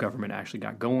new government actually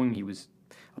got going, he was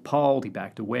appalled. He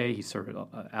backed away. He started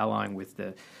allying with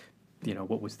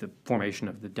what was the formation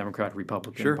of the Democratic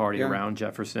Republican Party around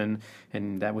Jefferson,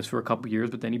 and that was for a couple of years.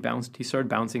 But then he started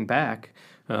bouncing back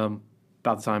about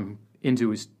the time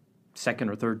into his second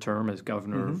or third term as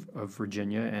governor of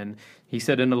Virginia. And he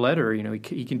said in a letter,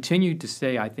 he continued to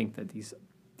say, I think that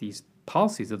these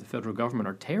policies of the federal government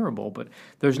are terrible, but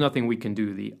there's nothing we can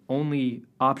do. The only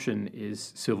option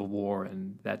is civil war,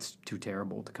 and that's too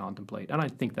terrible to contemplate. And I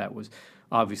think that was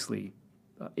obviously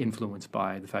influenced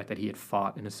by the fact that he had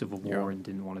fought in a civil war and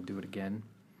didn't want to do it again.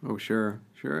 Oh, sure.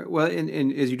 Well,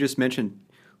 and as you just mentioned,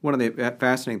 one of the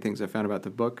fascinating things I found about the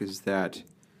book is that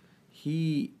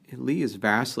Lee is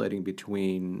vacillating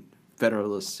between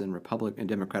Federalists and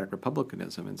Democratic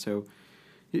Republicanism, and so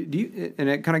and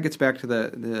it kind of gets back to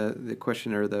the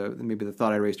question or maybe the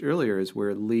thought I raised earlier, is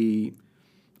where Lee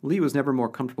was never more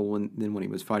comfortable than when he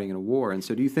was fighting in a war. And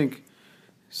so, do you think,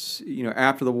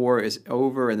 after the war is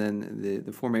over and then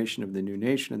the formation of the new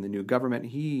nation and the new government,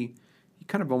 he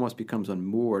kind of almost becomes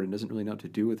unmoored and doesn't really know what to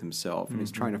do with himself, and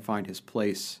he's trying to find his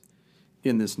place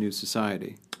in this new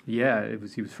society? Yeah,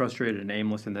 he was frustrated and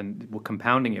aimless, and then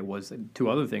compounding it was two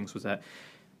other things. Was that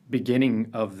beginning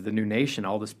of the new nation,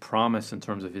 all this promise in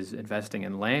terms of his investing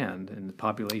in land and the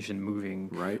population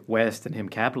moving west and him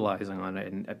capitalizing on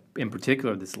it, and in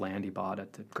particular this land he bought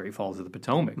at the Great Falls of the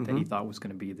Potomac that he thought was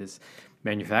going to be this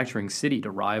manufacturing city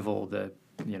to rival the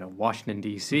Washington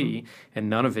D.C. And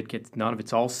none of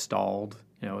it's all stalled.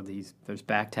 There's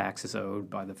back taxes owed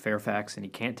by the Fairfax, and he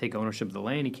can't take ownership of the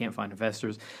land. He can't find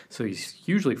investors, so he's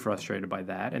hugely frustrated by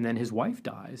that. And then his wife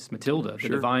dies, Matilda, the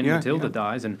divine Matilda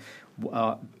dies, and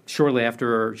shortly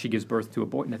after she gives birth to a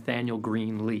boy, Nathaniel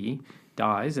Greene Lee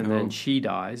dies, and then she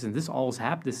dies, and this all has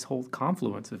happened. This whole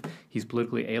confluence of he's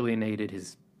politically alienated,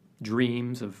 his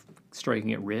dreams of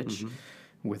striking it rich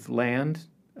with land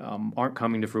aren't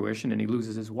coming to fruition, and he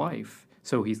loses his wife.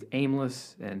 So he's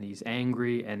aimless and he's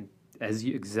angry, and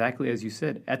exactly as you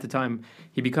said, at the time,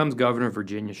 he becomes governor of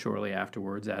Virginia shortly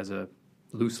afterwards as a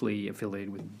loosely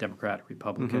affiliated with Democratic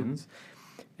Republicans.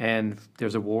 And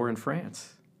there's a war in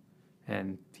France.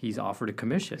 and he's offered a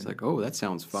commission. It's like, oh, that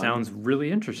sounds fun. Sounds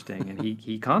really interesting, and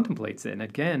he contemplates it. And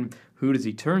again, who does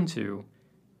he turn to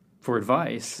for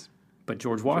advice? But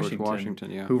George Washington,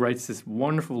 who writes this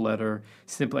wonderful letter.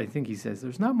 Simply, I think he says,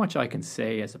 there's not much I can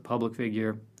say as a public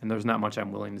figure, and there's not much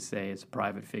I'm willing to say as a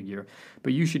private figure,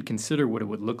 but you should consider what it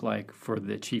would look like for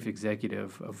the chief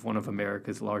executive of one of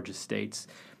America's largest states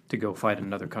to go fight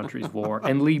another country's war.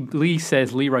 And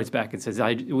Lee writes back and says,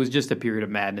 it was just a period of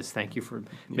madness. Thank you for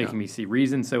making me see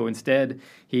reason. So instead,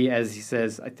 as he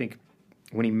says, I think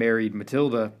when he married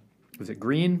Matilda, was it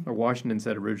Greene or Washington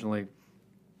said originally,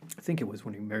 I think it was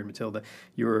when he married Matilda,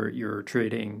 you're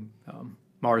trading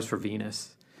Mars for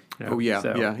Venus. You know? Oh, yeah,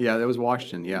 so, yeah. That was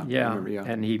Washington, yeah. Yeah, I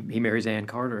remember, and he marries Ann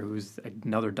Carter, who's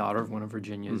another daughter of one of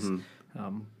Virginia's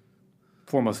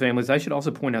foremost families. I should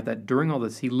also point out that during all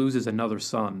this, he loses another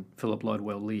son, Philip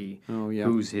Ludwell Lee,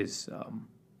 who's his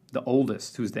the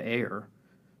oldest, who's the heir,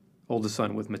 oldest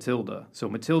son with Matilda. So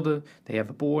Matilda, they have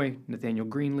a boy, Nathaniel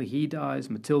Greenlee, he dies,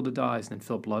 Matilda dies, and then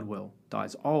Philip Ludwell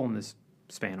dies, all in this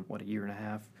span of, a year and a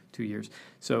half, 2 years.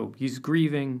 So he's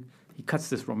grieving. He cuts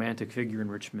this romantic figure in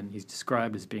Richmond. He's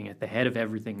described as being at the head of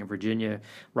everything in Virginia,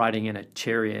 riding in a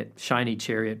chariot, shiny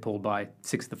chariot pulled by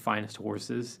 6 of the finest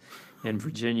horses in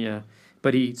Virginia.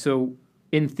 But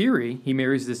in theory, he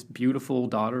marries this beautiful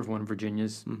daughter of one of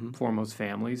Virginia's foremost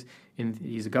families, and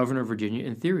he's a governor of Virginia.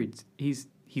 In theory, you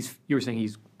were saying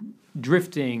he's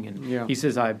drifting, and he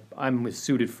says, I'm as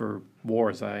suited for war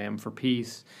as I am for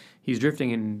peace. He's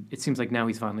drifting, and it seems like now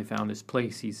he's finally found his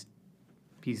place. He's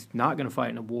not going to fight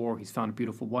in a war. He's found a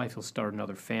beautiful wife. He'll start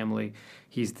another family.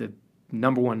 He's the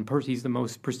number one person. He's the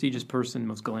most prestigious person,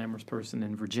 most glamorous person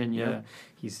in Virginia. Yeah.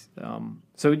 He's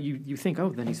so you think,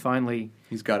 then he's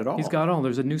got it all. He's got it all.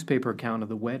 There's a newspaper account of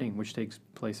the wedding, which takes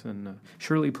place in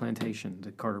Shirley Plantation,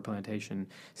 the Carter Plantation,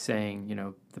 saying,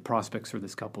 the prospects for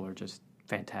this couple are just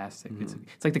fantastic. Mm-hmm.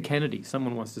 It's like the Kennedys.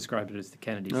 Someone once described it as the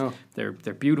Kennedys. Oh. They're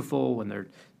beautiful and they're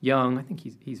young. I think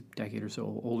he's a decade or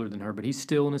so older than her, but he's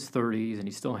still in his 30s and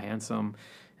he's still handsome.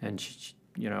 And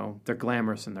they're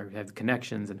glamorous and they have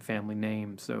connections and family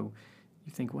names. So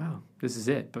you think, wow, this is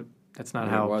it. But that's not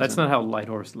how Light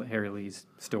Horse Harry Lee's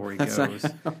story goes.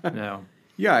 No.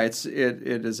 Yeah, it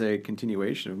is a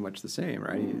continuation of much the same,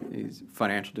 right? He's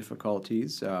financial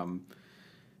difficulties.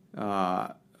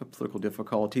 Political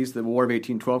difficulties. The War of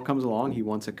 1812 comes along. He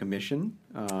wants a commission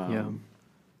from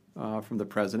the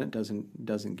president.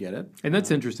 Doesn't get it. And that's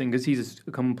interesting because he's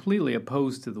completely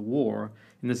opposed to the war,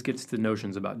 and this gets to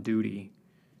notions about duty.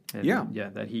 And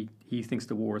that he thinks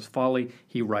the war is folly.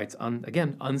 He writes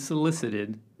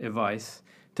unsolicited advice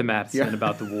to Madison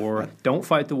about the war. Don't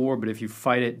fight the war, but if you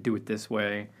fight it, do it this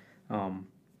way. And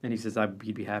he says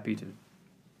he'd be happy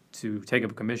to take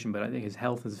up a commission, but I think his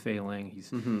health is failing. He's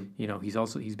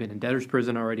he's been in debtor's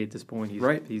prison already at this point.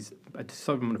 He's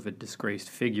somewhat of a disgraced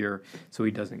figure, so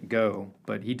he doesn't go.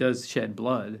 But he does shed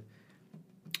blood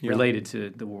related to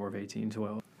the War of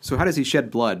 1812. So how does he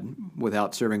shed blood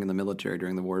without serving in the military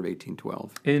during the War of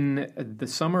 1812? In the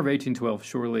summer of 1812,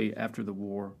 shortly after the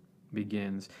war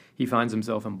begins, he finds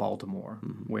himself in Baltimore,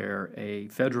 where a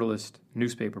Federalist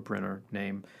newspaper printer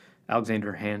named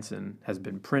Alexander Hansen has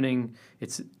been printing.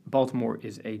 Baltimore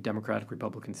is a Democratic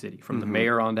Republican city, from the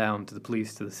mayor on down to the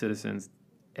police to the citizens.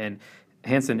 And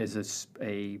Hansen is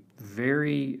a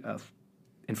very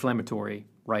inflammatory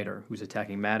writer who's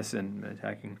attacking Madison,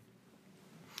 attacking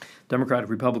Democratic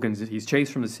Republicans. He's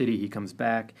chased from the city. He comes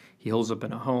back. He holds up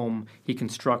in a home. He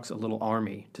constructs a little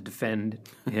army to defend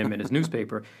him and his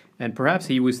newspaper. And perhaps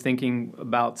he was thinking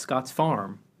about Scott's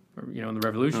Farm, in the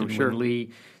Revolution, when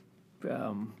Lee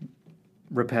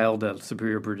repelled a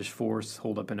superior British force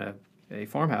holed up in a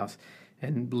farmhouse.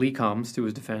 And Lee comes to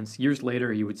his defense. Years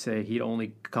later, he would say he'd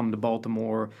only come to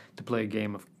Baltimore to play a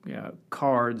game of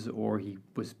cards, or he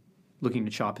was looking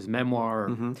to chop his memoir,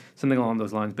 or something along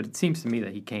those lines. But it seems to me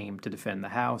that he came to defend the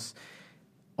house.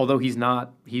 Although he's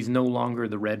no longer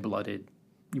the red-blooded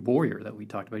warrior that we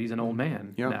talked about. He's an old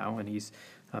man now, and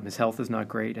his health is not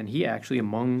great. And he actually,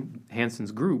 among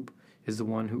Hansen's group, is the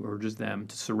one who urges them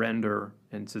to surrender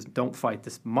and says, don't fight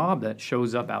this mob that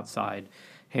shows up outside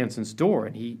Hansen's door.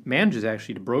 And he manages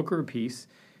actually to broker a peace,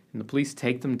 and the police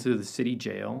take them to the city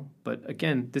jail. But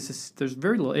again, there's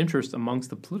very little interest amongst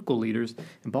the political leaders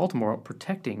in Baltimore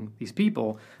protecting these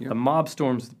people. Yep. The mob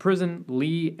storms the prison.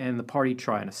 Lee and the party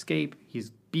try and escape.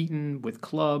 He's beaten with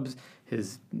clubs.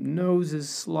 His nose is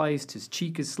sliced. His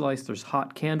cheek is sliced. There's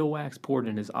hot candle wax poured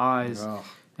in his eyes. Oh.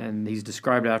 And he's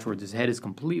described afterwards, his head is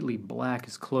completely black.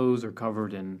 His clothes are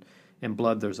covered in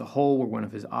blood. There's a hole where one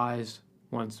of his eyes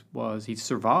once was. He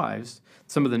survives.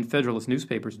 Some of the Federalist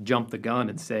newspapers jump the gun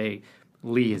and say,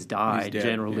 Lee has died. Dead,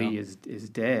 General Lee is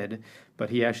dead, but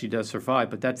he actually does survive.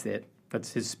 But that's it.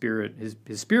 That's his spirit.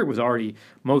 His spirit was already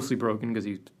mostly broken because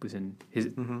he was in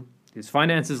his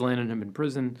finances landed him in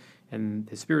prison, and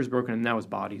his spirit is broken, and now his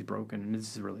body's broken. And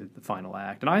this is really the final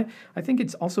act. And I think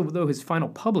it's also, though, his final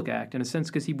public act in a sense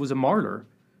because he was a martyr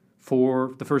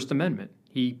for the First Amendment.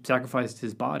 He sacrificed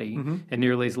his body and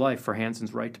nearly his life for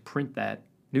Hanson's right to print that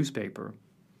newspaper.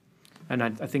 And I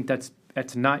think that's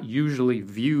not usually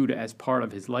viewed as part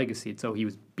of his legacy. It's so he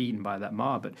was beaten by that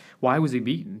mob. But why was he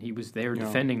beaten? He was there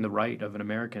defending the right of an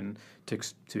American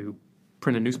to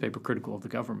print a newspaper critical of the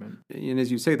government. And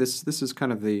as you say, this is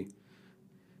kind of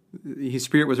his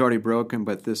spirit was already broken,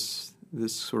 but this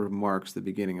sort of marks the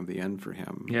beginning of the end for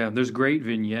him. Yeah, there's great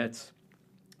vignettes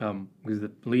because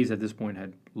the Lees at this point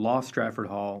had lost Stratford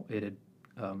Hall. It had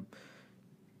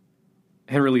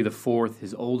Henry Lee IV,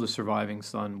 his oldest surviving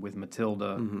son with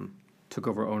Matilda, took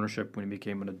over ownership when he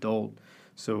became an adult.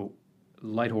 So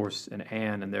Lighthorse and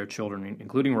Anne and their children,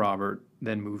 including Robert,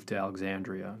 then moved to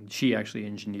Alexandria. She actually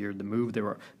engineered the move. There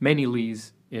were many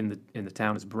Lees in the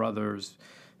town as brothers.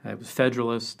 It was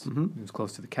Federalist. It was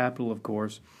close to the capital, of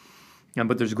course.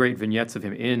 But there's great vignettes of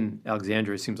him in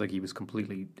Alexandria. It seems like he was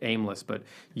completely aimless, but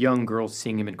young girls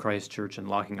seeing him in Christchurch and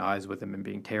locking eyes with him and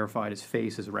being terrified. His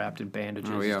face is wrapped in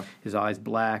bandages, his eyes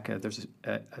black. There's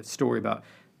a story about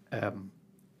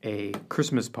a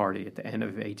Christmas party at the end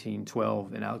of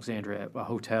 1812 in Alexandria at a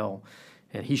hotel,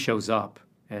 and he shows up,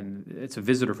 and it's a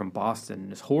visitor from Boston,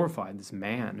 and is horrified, this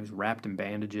man who's wrapped in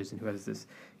bandages and who has this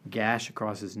gash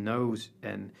across his nose,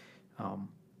 and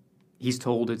he's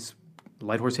told it's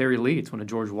Lighthorse Harry Lee. It's one of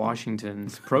George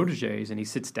Washington's proteges, and he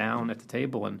sits down at the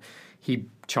table and he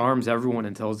charms everyone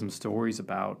and tells them stories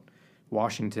about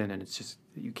Washington, and it's just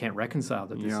you can't reconcile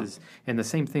that this is. And the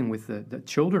same thing with the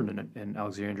children in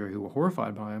Alexandria who were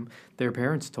horrified by him. Their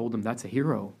parents told them that's a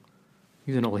hero.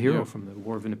 He's an old hero from the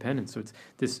War of Independence. So it's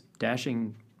this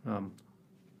dashing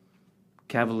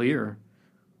cavalier,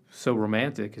 so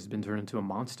romantic, has been turned into a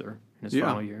monster in his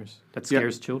final years. That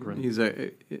scares children. He's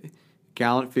a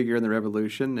gallant figure in the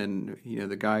Revolution, and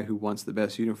the guy who wants the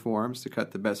best uniforms to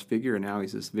cut the best figure, and now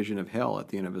he's this vision of hell at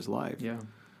the end of his life. Yeah.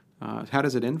 How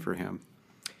does it end for him?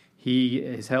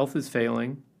 His health is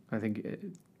failing, I think,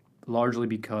 largely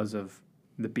because of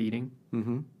the beating.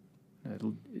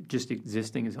 Just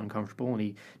existing is uncomfortable, and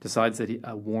he decides that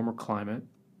a warmer climate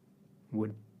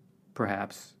would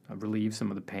perhaps relieve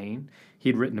some of the pain. He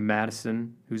had written to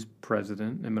Madison, who's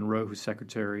president, and Monroe, who's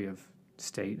Secretary of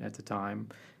State at the time,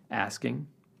 asking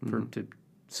for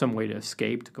some way to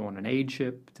escape, to go on an aid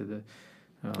ship to the.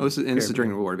 This is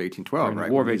during the War of 1812, right?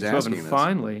 The War of 1812, and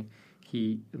finally,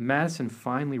 Madison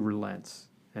finally relents,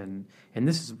 and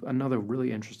this is another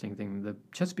really interesting thing. The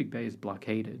Chesapeake Bay is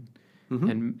blockaded,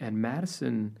 and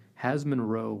Madison has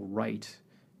Monroe write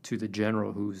to the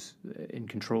general who's in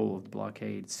control of the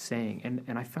blockade, saying,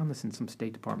 and I found this in some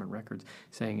State Department records,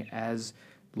 saying as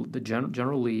the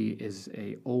General Lee is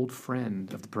a old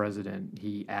friend of the president,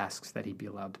 he asks that he be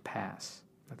allowed to pass.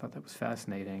 I thought that was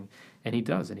fascinating. And he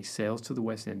does, and he sails to the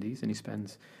West Indies, and he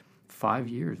spends 5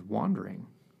 years wandering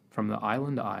from the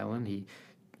island to island. He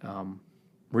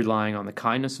relying on the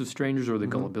kindness of strangers or the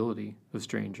gullibility of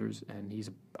strangers, and he's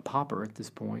a pauper at this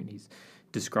point. He's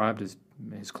described as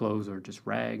his clothes are just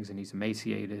rags, and he's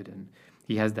emaciated, and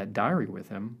he has that diary with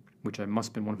him, which must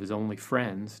have been one of his only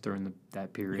friends during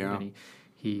that period. Yeah. And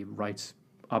he writes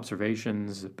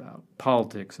observations about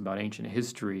politics, about ancient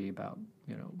history, about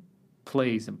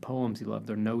plays and poems. He loved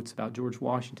their notes about George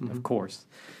Washington, of course.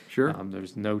 Sure.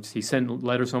 There's notes. He sent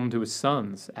letters home to his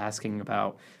sons asking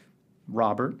about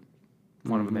Robert.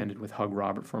 One of them ended with "Hug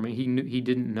Robert for me." He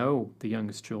didn't know the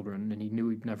youngest children, and he knew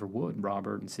he never would.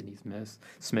 Robert and Sidney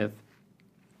Smith,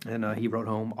 and he wrote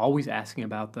home, always asking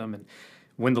about them. And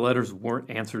when the letters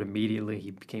weren't answered immediately, he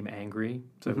became angry.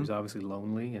 So he was obviously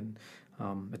lonely. And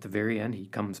at the very end, he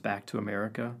comes back to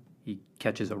America. He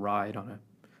catches a ride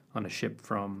on a ship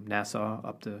from Nassau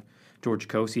up to Georgia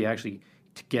Coast. He actually,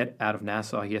 to get out of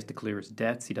Nassau, he has to clear his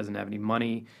debts. He doesn't have any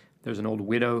money. There's an old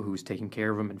widow who's taking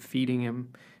care of him and feeding him,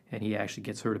 and he actually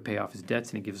gets her to pay off his debts,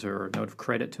 and he gives her a note of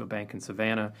credit to a bank in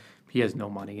Savannah. He has no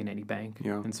money in any bank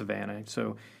in Savannah.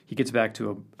 So he gets back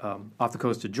to off the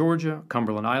coast of Georgia,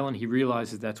 Cumberland Island. He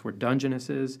realizes that's where Dungeness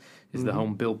is the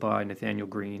home built by Nathaniel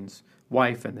Greene's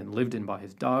wife and then lived in by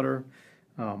his daughter.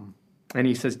 And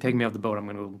he says, "Take me off the boat. I'm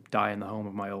going to die in the home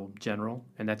of my old general."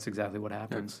 And that's exactly what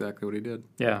happened. That's exactly what he did.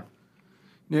 Yeah.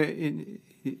 Now,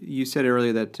 you said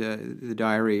earlier that the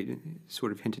diary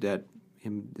sort of hinted at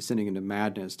him descending into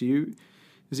madness.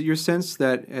 Is it your sense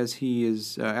that as he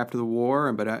is after the war,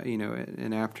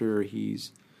 and after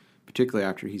he's particularly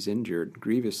after he's injured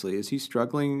grievously. Is he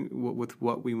struggling with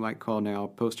what we might call now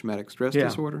post-traumatic stress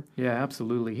disorder? Yeah,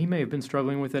 absolutely. He may have been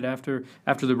struggling with it after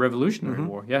the Revolutionary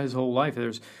War. Yeah, his whole life.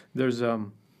 There's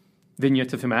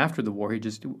vignettes of him after the war. He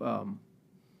just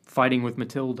fighting with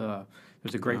Matilda.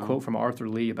 There's a great quote from Arthur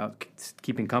Lee about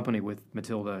keeping company with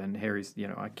Matilda and Harry's.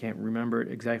 I can't remember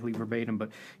it exactly verbatim, but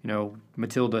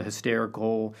Matilda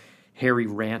hysterical, Harry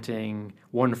ranting,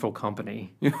 wonderful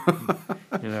company.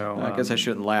 I guess I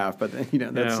shouldn't laugh, but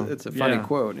it's a funny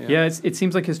quote. Yeah, it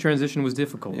seems like his transition was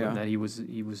difficult, and that he was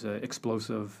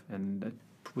explosive and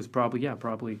was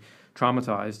probably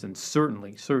traumatized, and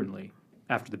certainly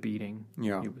after the beating,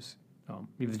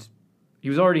 he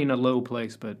was already in a low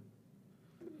place, but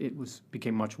it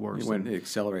became much worse. It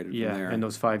accelerated from there. And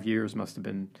those 5 years must have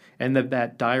been, and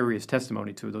that diary is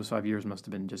testimony to it. Those 5 years must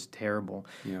have been just terrible.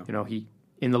 Yeah. He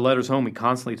in the letters home, he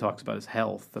constantly talks about his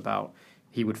health, about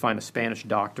he would find a Spanish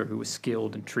doctor who was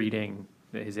skilled in treating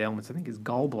his ailments. I think his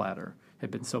gallbladder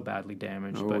had been so badly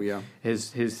damaged.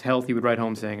 His health, he would write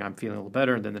home saying, I'm feeling a little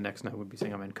better, and then the next night would be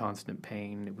saying, I'm in constant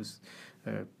pain. It was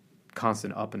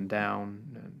constant up and down,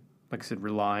 and like I said,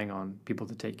 relying on people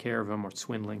to take care of him or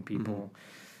swindling people.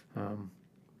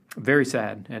 Very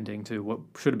sad ending to what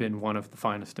should have been one of the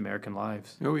finest American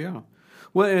lives. Oh, yeah.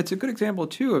 Well, and it's a good example,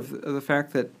 too, of the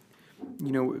fact that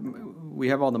we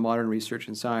have all the modern research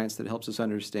and science that helps us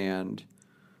understand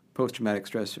post-traumatic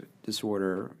stress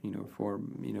disorder,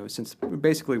 since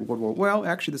basically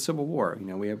the Civil War.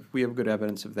 We have good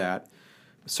evidence of that.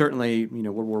 Certainly,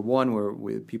 World War I,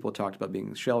 where people talked about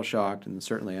being shell-shocked, and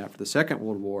certainly after the Second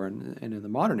World War and in the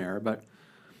modern era. But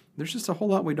there's just a whole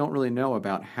lot we don't really know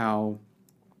about how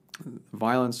the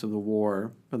violence of the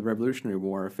war, of the Revolutionary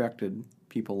War, affected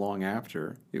people long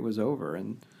after it was over.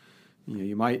 And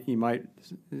you might,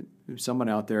 someone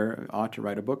out there ought to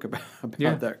write a book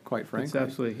about that, quite frankly. It's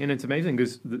absolutely. And it's amazing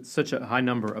because such a high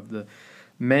number of the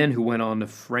men who went on to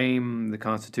frame the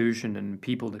Constitution and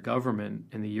people the government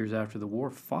in the years after the war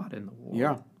fought in the war.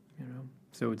 Yeah.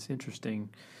 So it's interesting.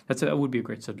 That would be a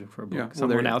great subject for a book. Yeah.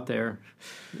 Someone out there.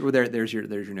 Well, there's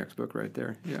your next book right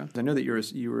there. Yeah. I know that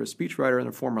you were a speechwriter in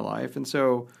a former life, and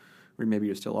so, or maybe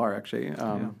you still are actually.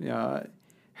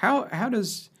 How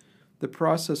does the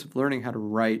process of learning how to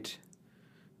write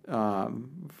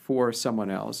for someone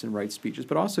else and write speeches,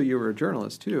 but also you were a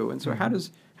journalist too, and so how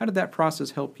did that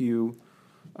process help you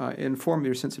inform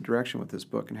your sense of direction with this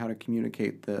book and how to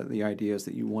communicate the ideas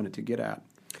that you wanted to get at?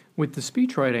 With the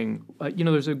speech writing,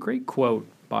 there's a great quote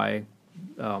by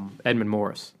Edmund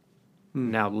Morris,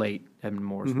 now late Edmund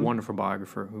Morris, wonderful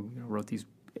biographer who wrote these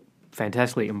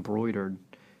fantastically embroidered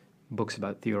books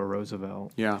about Theodore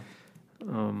Roosevelt. Yeah.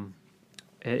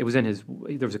 It was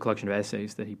there was a collection of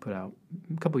essays that he put out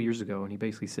a couple of years ago, and he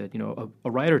basically said,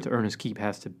 a writer to earn his keep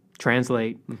has to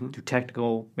translate, do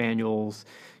technical manuals,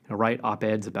 write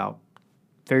op-eds about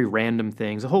very random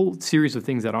things, a whole series of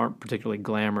things that aren't particularly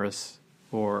glamorous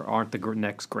or aren't the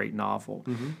next great novel.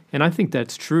 And I think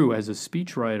that's true as a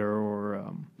speechwriter,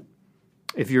 or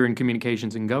if you're in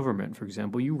communications and government, for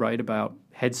example, you write about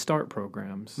Head Start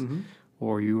programs,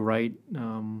 or you write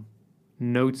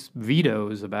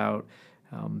vetoes about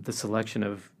the selection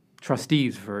of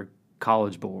trustees for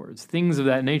college boards, things of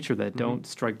that nature that don't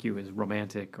strike you as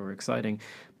romantic or exciting.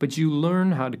 But you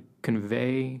learn how to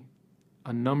convey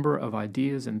a number of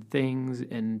ideas and things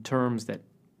in terms that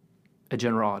a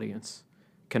general audience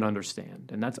can understand.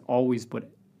 And that's always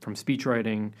from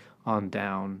speechwriting on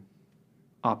down,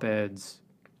 op-eds,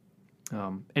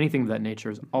 anything of that nature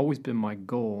has always been my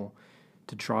goal,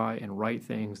 to try and write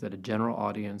things that a general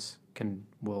audience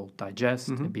will digest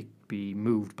and be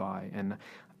moved by. And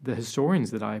the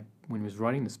historians that when I was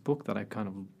writing this book, that I kind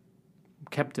of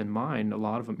kept in mind, a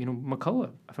lot of them,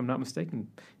 McCullough, if I'm not mistaken,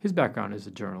 his background is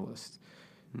a journalist,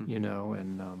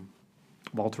 and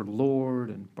Walter Lord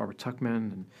and Barbara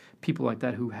Tuchman and people like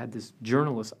that who had this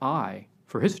journalist eye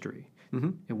for history.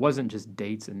 It wasn't just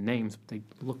dates and names, but they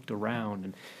looked around.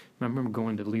 And I remember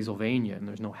going to Leesylvania, and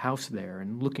there's no house there,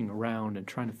 and looking around and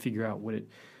trying to figure out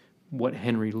what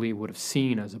Henry Lee would have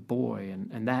seen as a boy,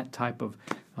 and that type of,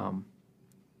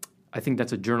 I think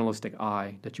that's a journalistic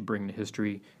eye that you bring to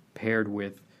history, paired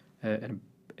with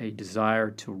a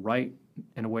desire to write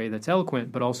in a way that's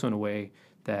eloquent, but also in a way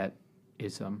that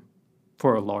is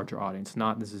for a larger audience.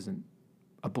 This isn't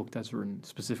a book that's written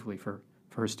specifically for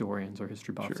historians or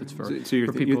history buffs. Sure. It's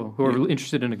for people who are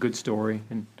interested in a good story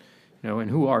and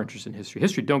who are interested in history.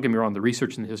 History, don't get me wrong, the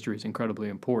research in the history is incredibly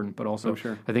important, but also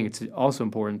I think it's also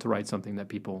important to write something that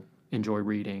people enjoy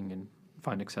reading and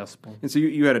find accessible. And so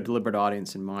you had a deliberate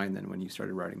audience in mind then when you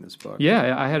started writing this book.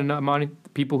 Yeah, I had enough money,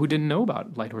 people who didn't know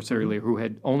about Lighthorse Harry Lee, who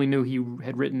had only knew he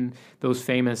had written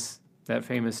that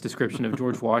famous description of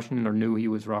George Washington, or knew he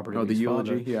was Robert E. Lee's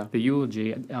father. The eulogy, yeah. The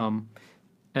eulogy.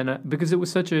 Because it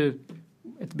was such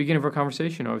at the beginning of our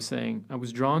conversation, I was saying I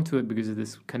was drawn to it because of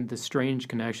this strange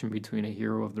connection between a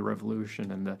hero of the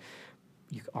Revolution and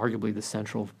arguably the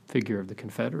central figure of the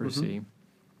Confederacy.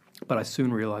 Mm-hmm. But I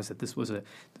soon realized that this was a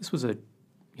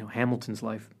Hamilton's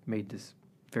life made this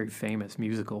very famous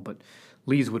musical, but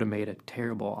Lee's would have made a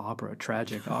terrible opera, a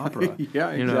tragic opera.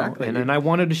 Yeah, exactly. And I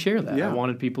wanted to share that. Yeah. I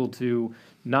wanted people to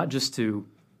not just to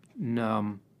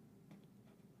know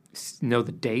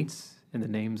the dates and the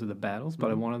names of the battles, but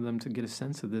I wanted them to get a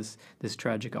sense of this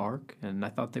tragic arc, and I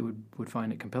thought they would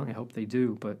find it compelling. I hope they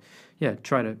do. But yeah,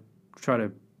 try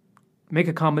to make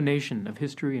a combination of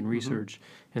history and research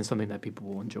and something that people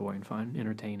will enjoy and find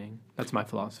entertaining. That's my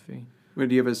philosophy. Well,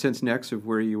 do you have a sense next of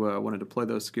where you want to deploy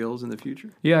those skills in the future?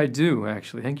 Yeah, I do,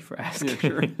 actually. Thank you for asking.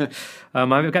 Yeah, sure.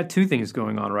 I've got two things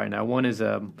going on right now. One is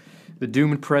The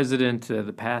Doomed President,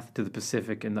 The Path to the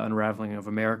Pacific, and the Unraveling of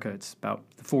America. It's about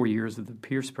the 4 years of the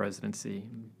Pierce presidency.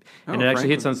 And it actually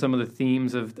hits on some of the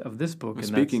themes of this book. Well,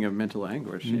 speaking of mental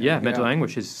anguish. Mental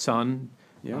anguish. His son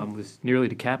was nearly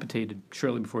decapitated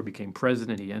shortly before he became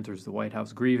president. He enters the White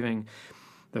House grieving.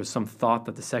 There's some thought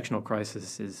that the sectional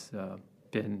crisis has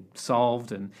been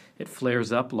solved, and it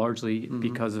flares up largely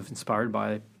because of inspired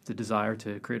by the desire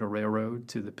to create a railroad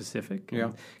to the Pacific.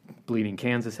 Yeah. Bleeding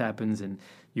Kansas happens, and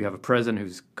you have a president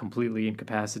who's completely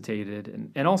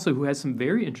incapacitated, and also who has some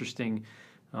very interesting,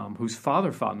 whose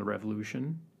father fought in the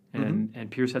Revolution, and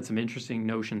Pierce had some interesting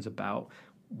notions about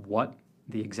what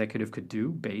the executive could do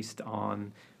based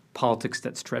on politics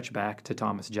that stretch back to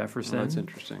Thomas Jefferson. Oh, that's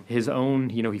interesting. His own,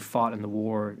 he fought in the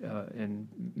war, in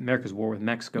America's war with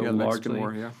Mexico. Yeah, the Mexican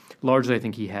War, yeah. Largely, I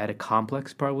think he had a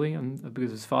complex probably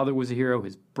because his father was a hero,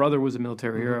 his brother was a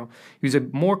military hero. He was a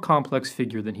more complex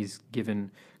figure than he's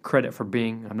given credit for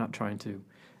being. I'm not trying to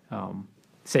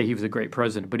say he was a great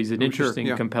president, but he's an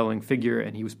interesting, compelling figure,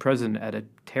 and he was president at a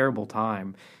terrible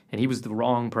time, and he was the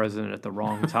wrong president at the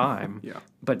wrong time.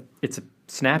 But it's a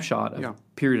snapshot of a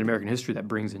period in American history that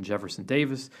brings in Jefferson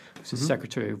Davis, who's the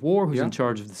Secretary of War, who's in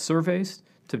charge of the surveys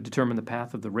to determine the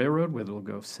path of the railroad, whether it'll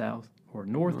go south or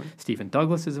north. Stephen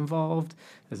Douglas is involved.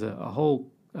 There's a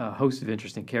whole host of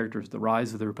interesting characters, the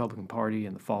rise of the Republican Party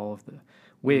and the fall of the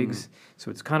Whigs. So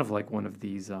it's kind of like one of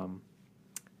these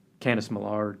Candace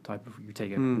Millard type of, you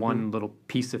take one little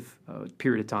piece of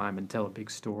period of time and tell a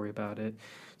big story about it.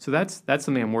 So that's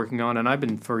something I'm working on, and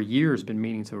I've for years been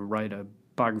meaning to write a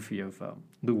biography of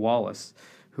Lew Wallace,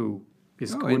 who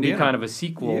would be kind of a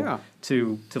sequel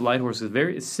to Lighthorse.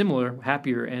 Very similar,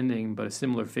 happier ending, but a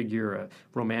similar figure, a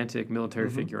romantic military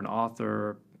figure, an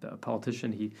author, a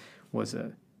politician. He was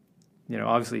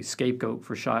obviously a scapegoat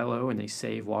for Shiloh, and they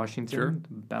saved Washington,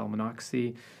 Battle of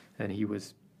Monocacy, and he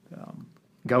was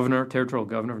territorial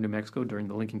governor of New Mexico during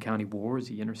the Lincoln County Wars.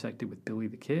 He intersected with Billy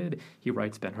the Kid. He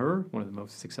writes Ben-Hur, one of the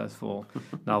most successful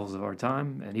novels of our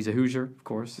time, and he's a Hoosier, of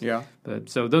course. Yeah. But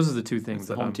so those are the two things.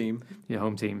 That's the home team. Yeah,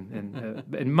 home team,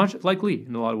 and much like Lee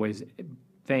in a lot of ways,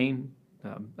 vain,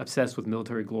 obsessed with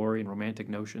military glory and romantic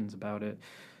notions about it.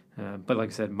 But like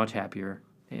I said, much happier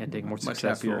ending, more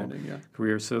successful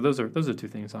career. So those are two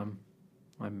things I'm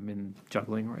in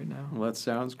juggling right now. Well, that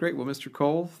sounds great. Well, Mr.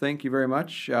 Cole, thank you very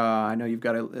much. I know you've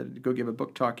got to go give a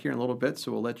book talk here in a little bit,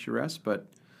 so we'll let you rest. But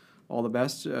all the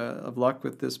best of luck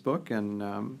with this book,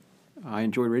 and I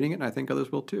enjoy reading it, and I think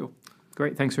others will too.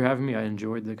 Great. Thanks for having me. I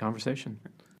enjoyed the conversation.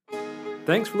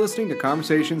 Thanks for listening to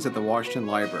Conversations at the Washington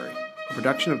Library, a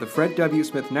production of the Fred W.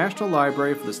 Smith National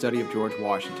Library for the Study of George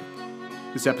Washington.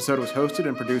 This episode was hosted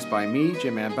and produced by me,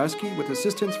 Jim Ambuske, with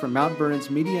assistance from Mount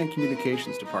Vernon's Media and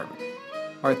Communications Department.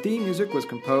 Our theme music was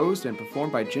composed and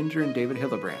performed by Ginger and David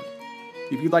Hillebrand.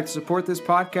 If you'd like to support this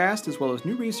podcast, as well as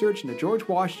new research into George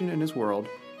Washington and his world,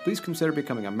 please consider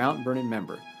becoming a Mount Vernon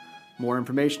member. More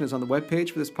information is on the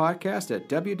webpage for this podcast at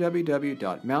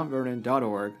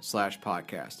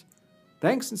www.mountvernon.org/podcast.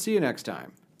 Thanks, and see you next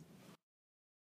time.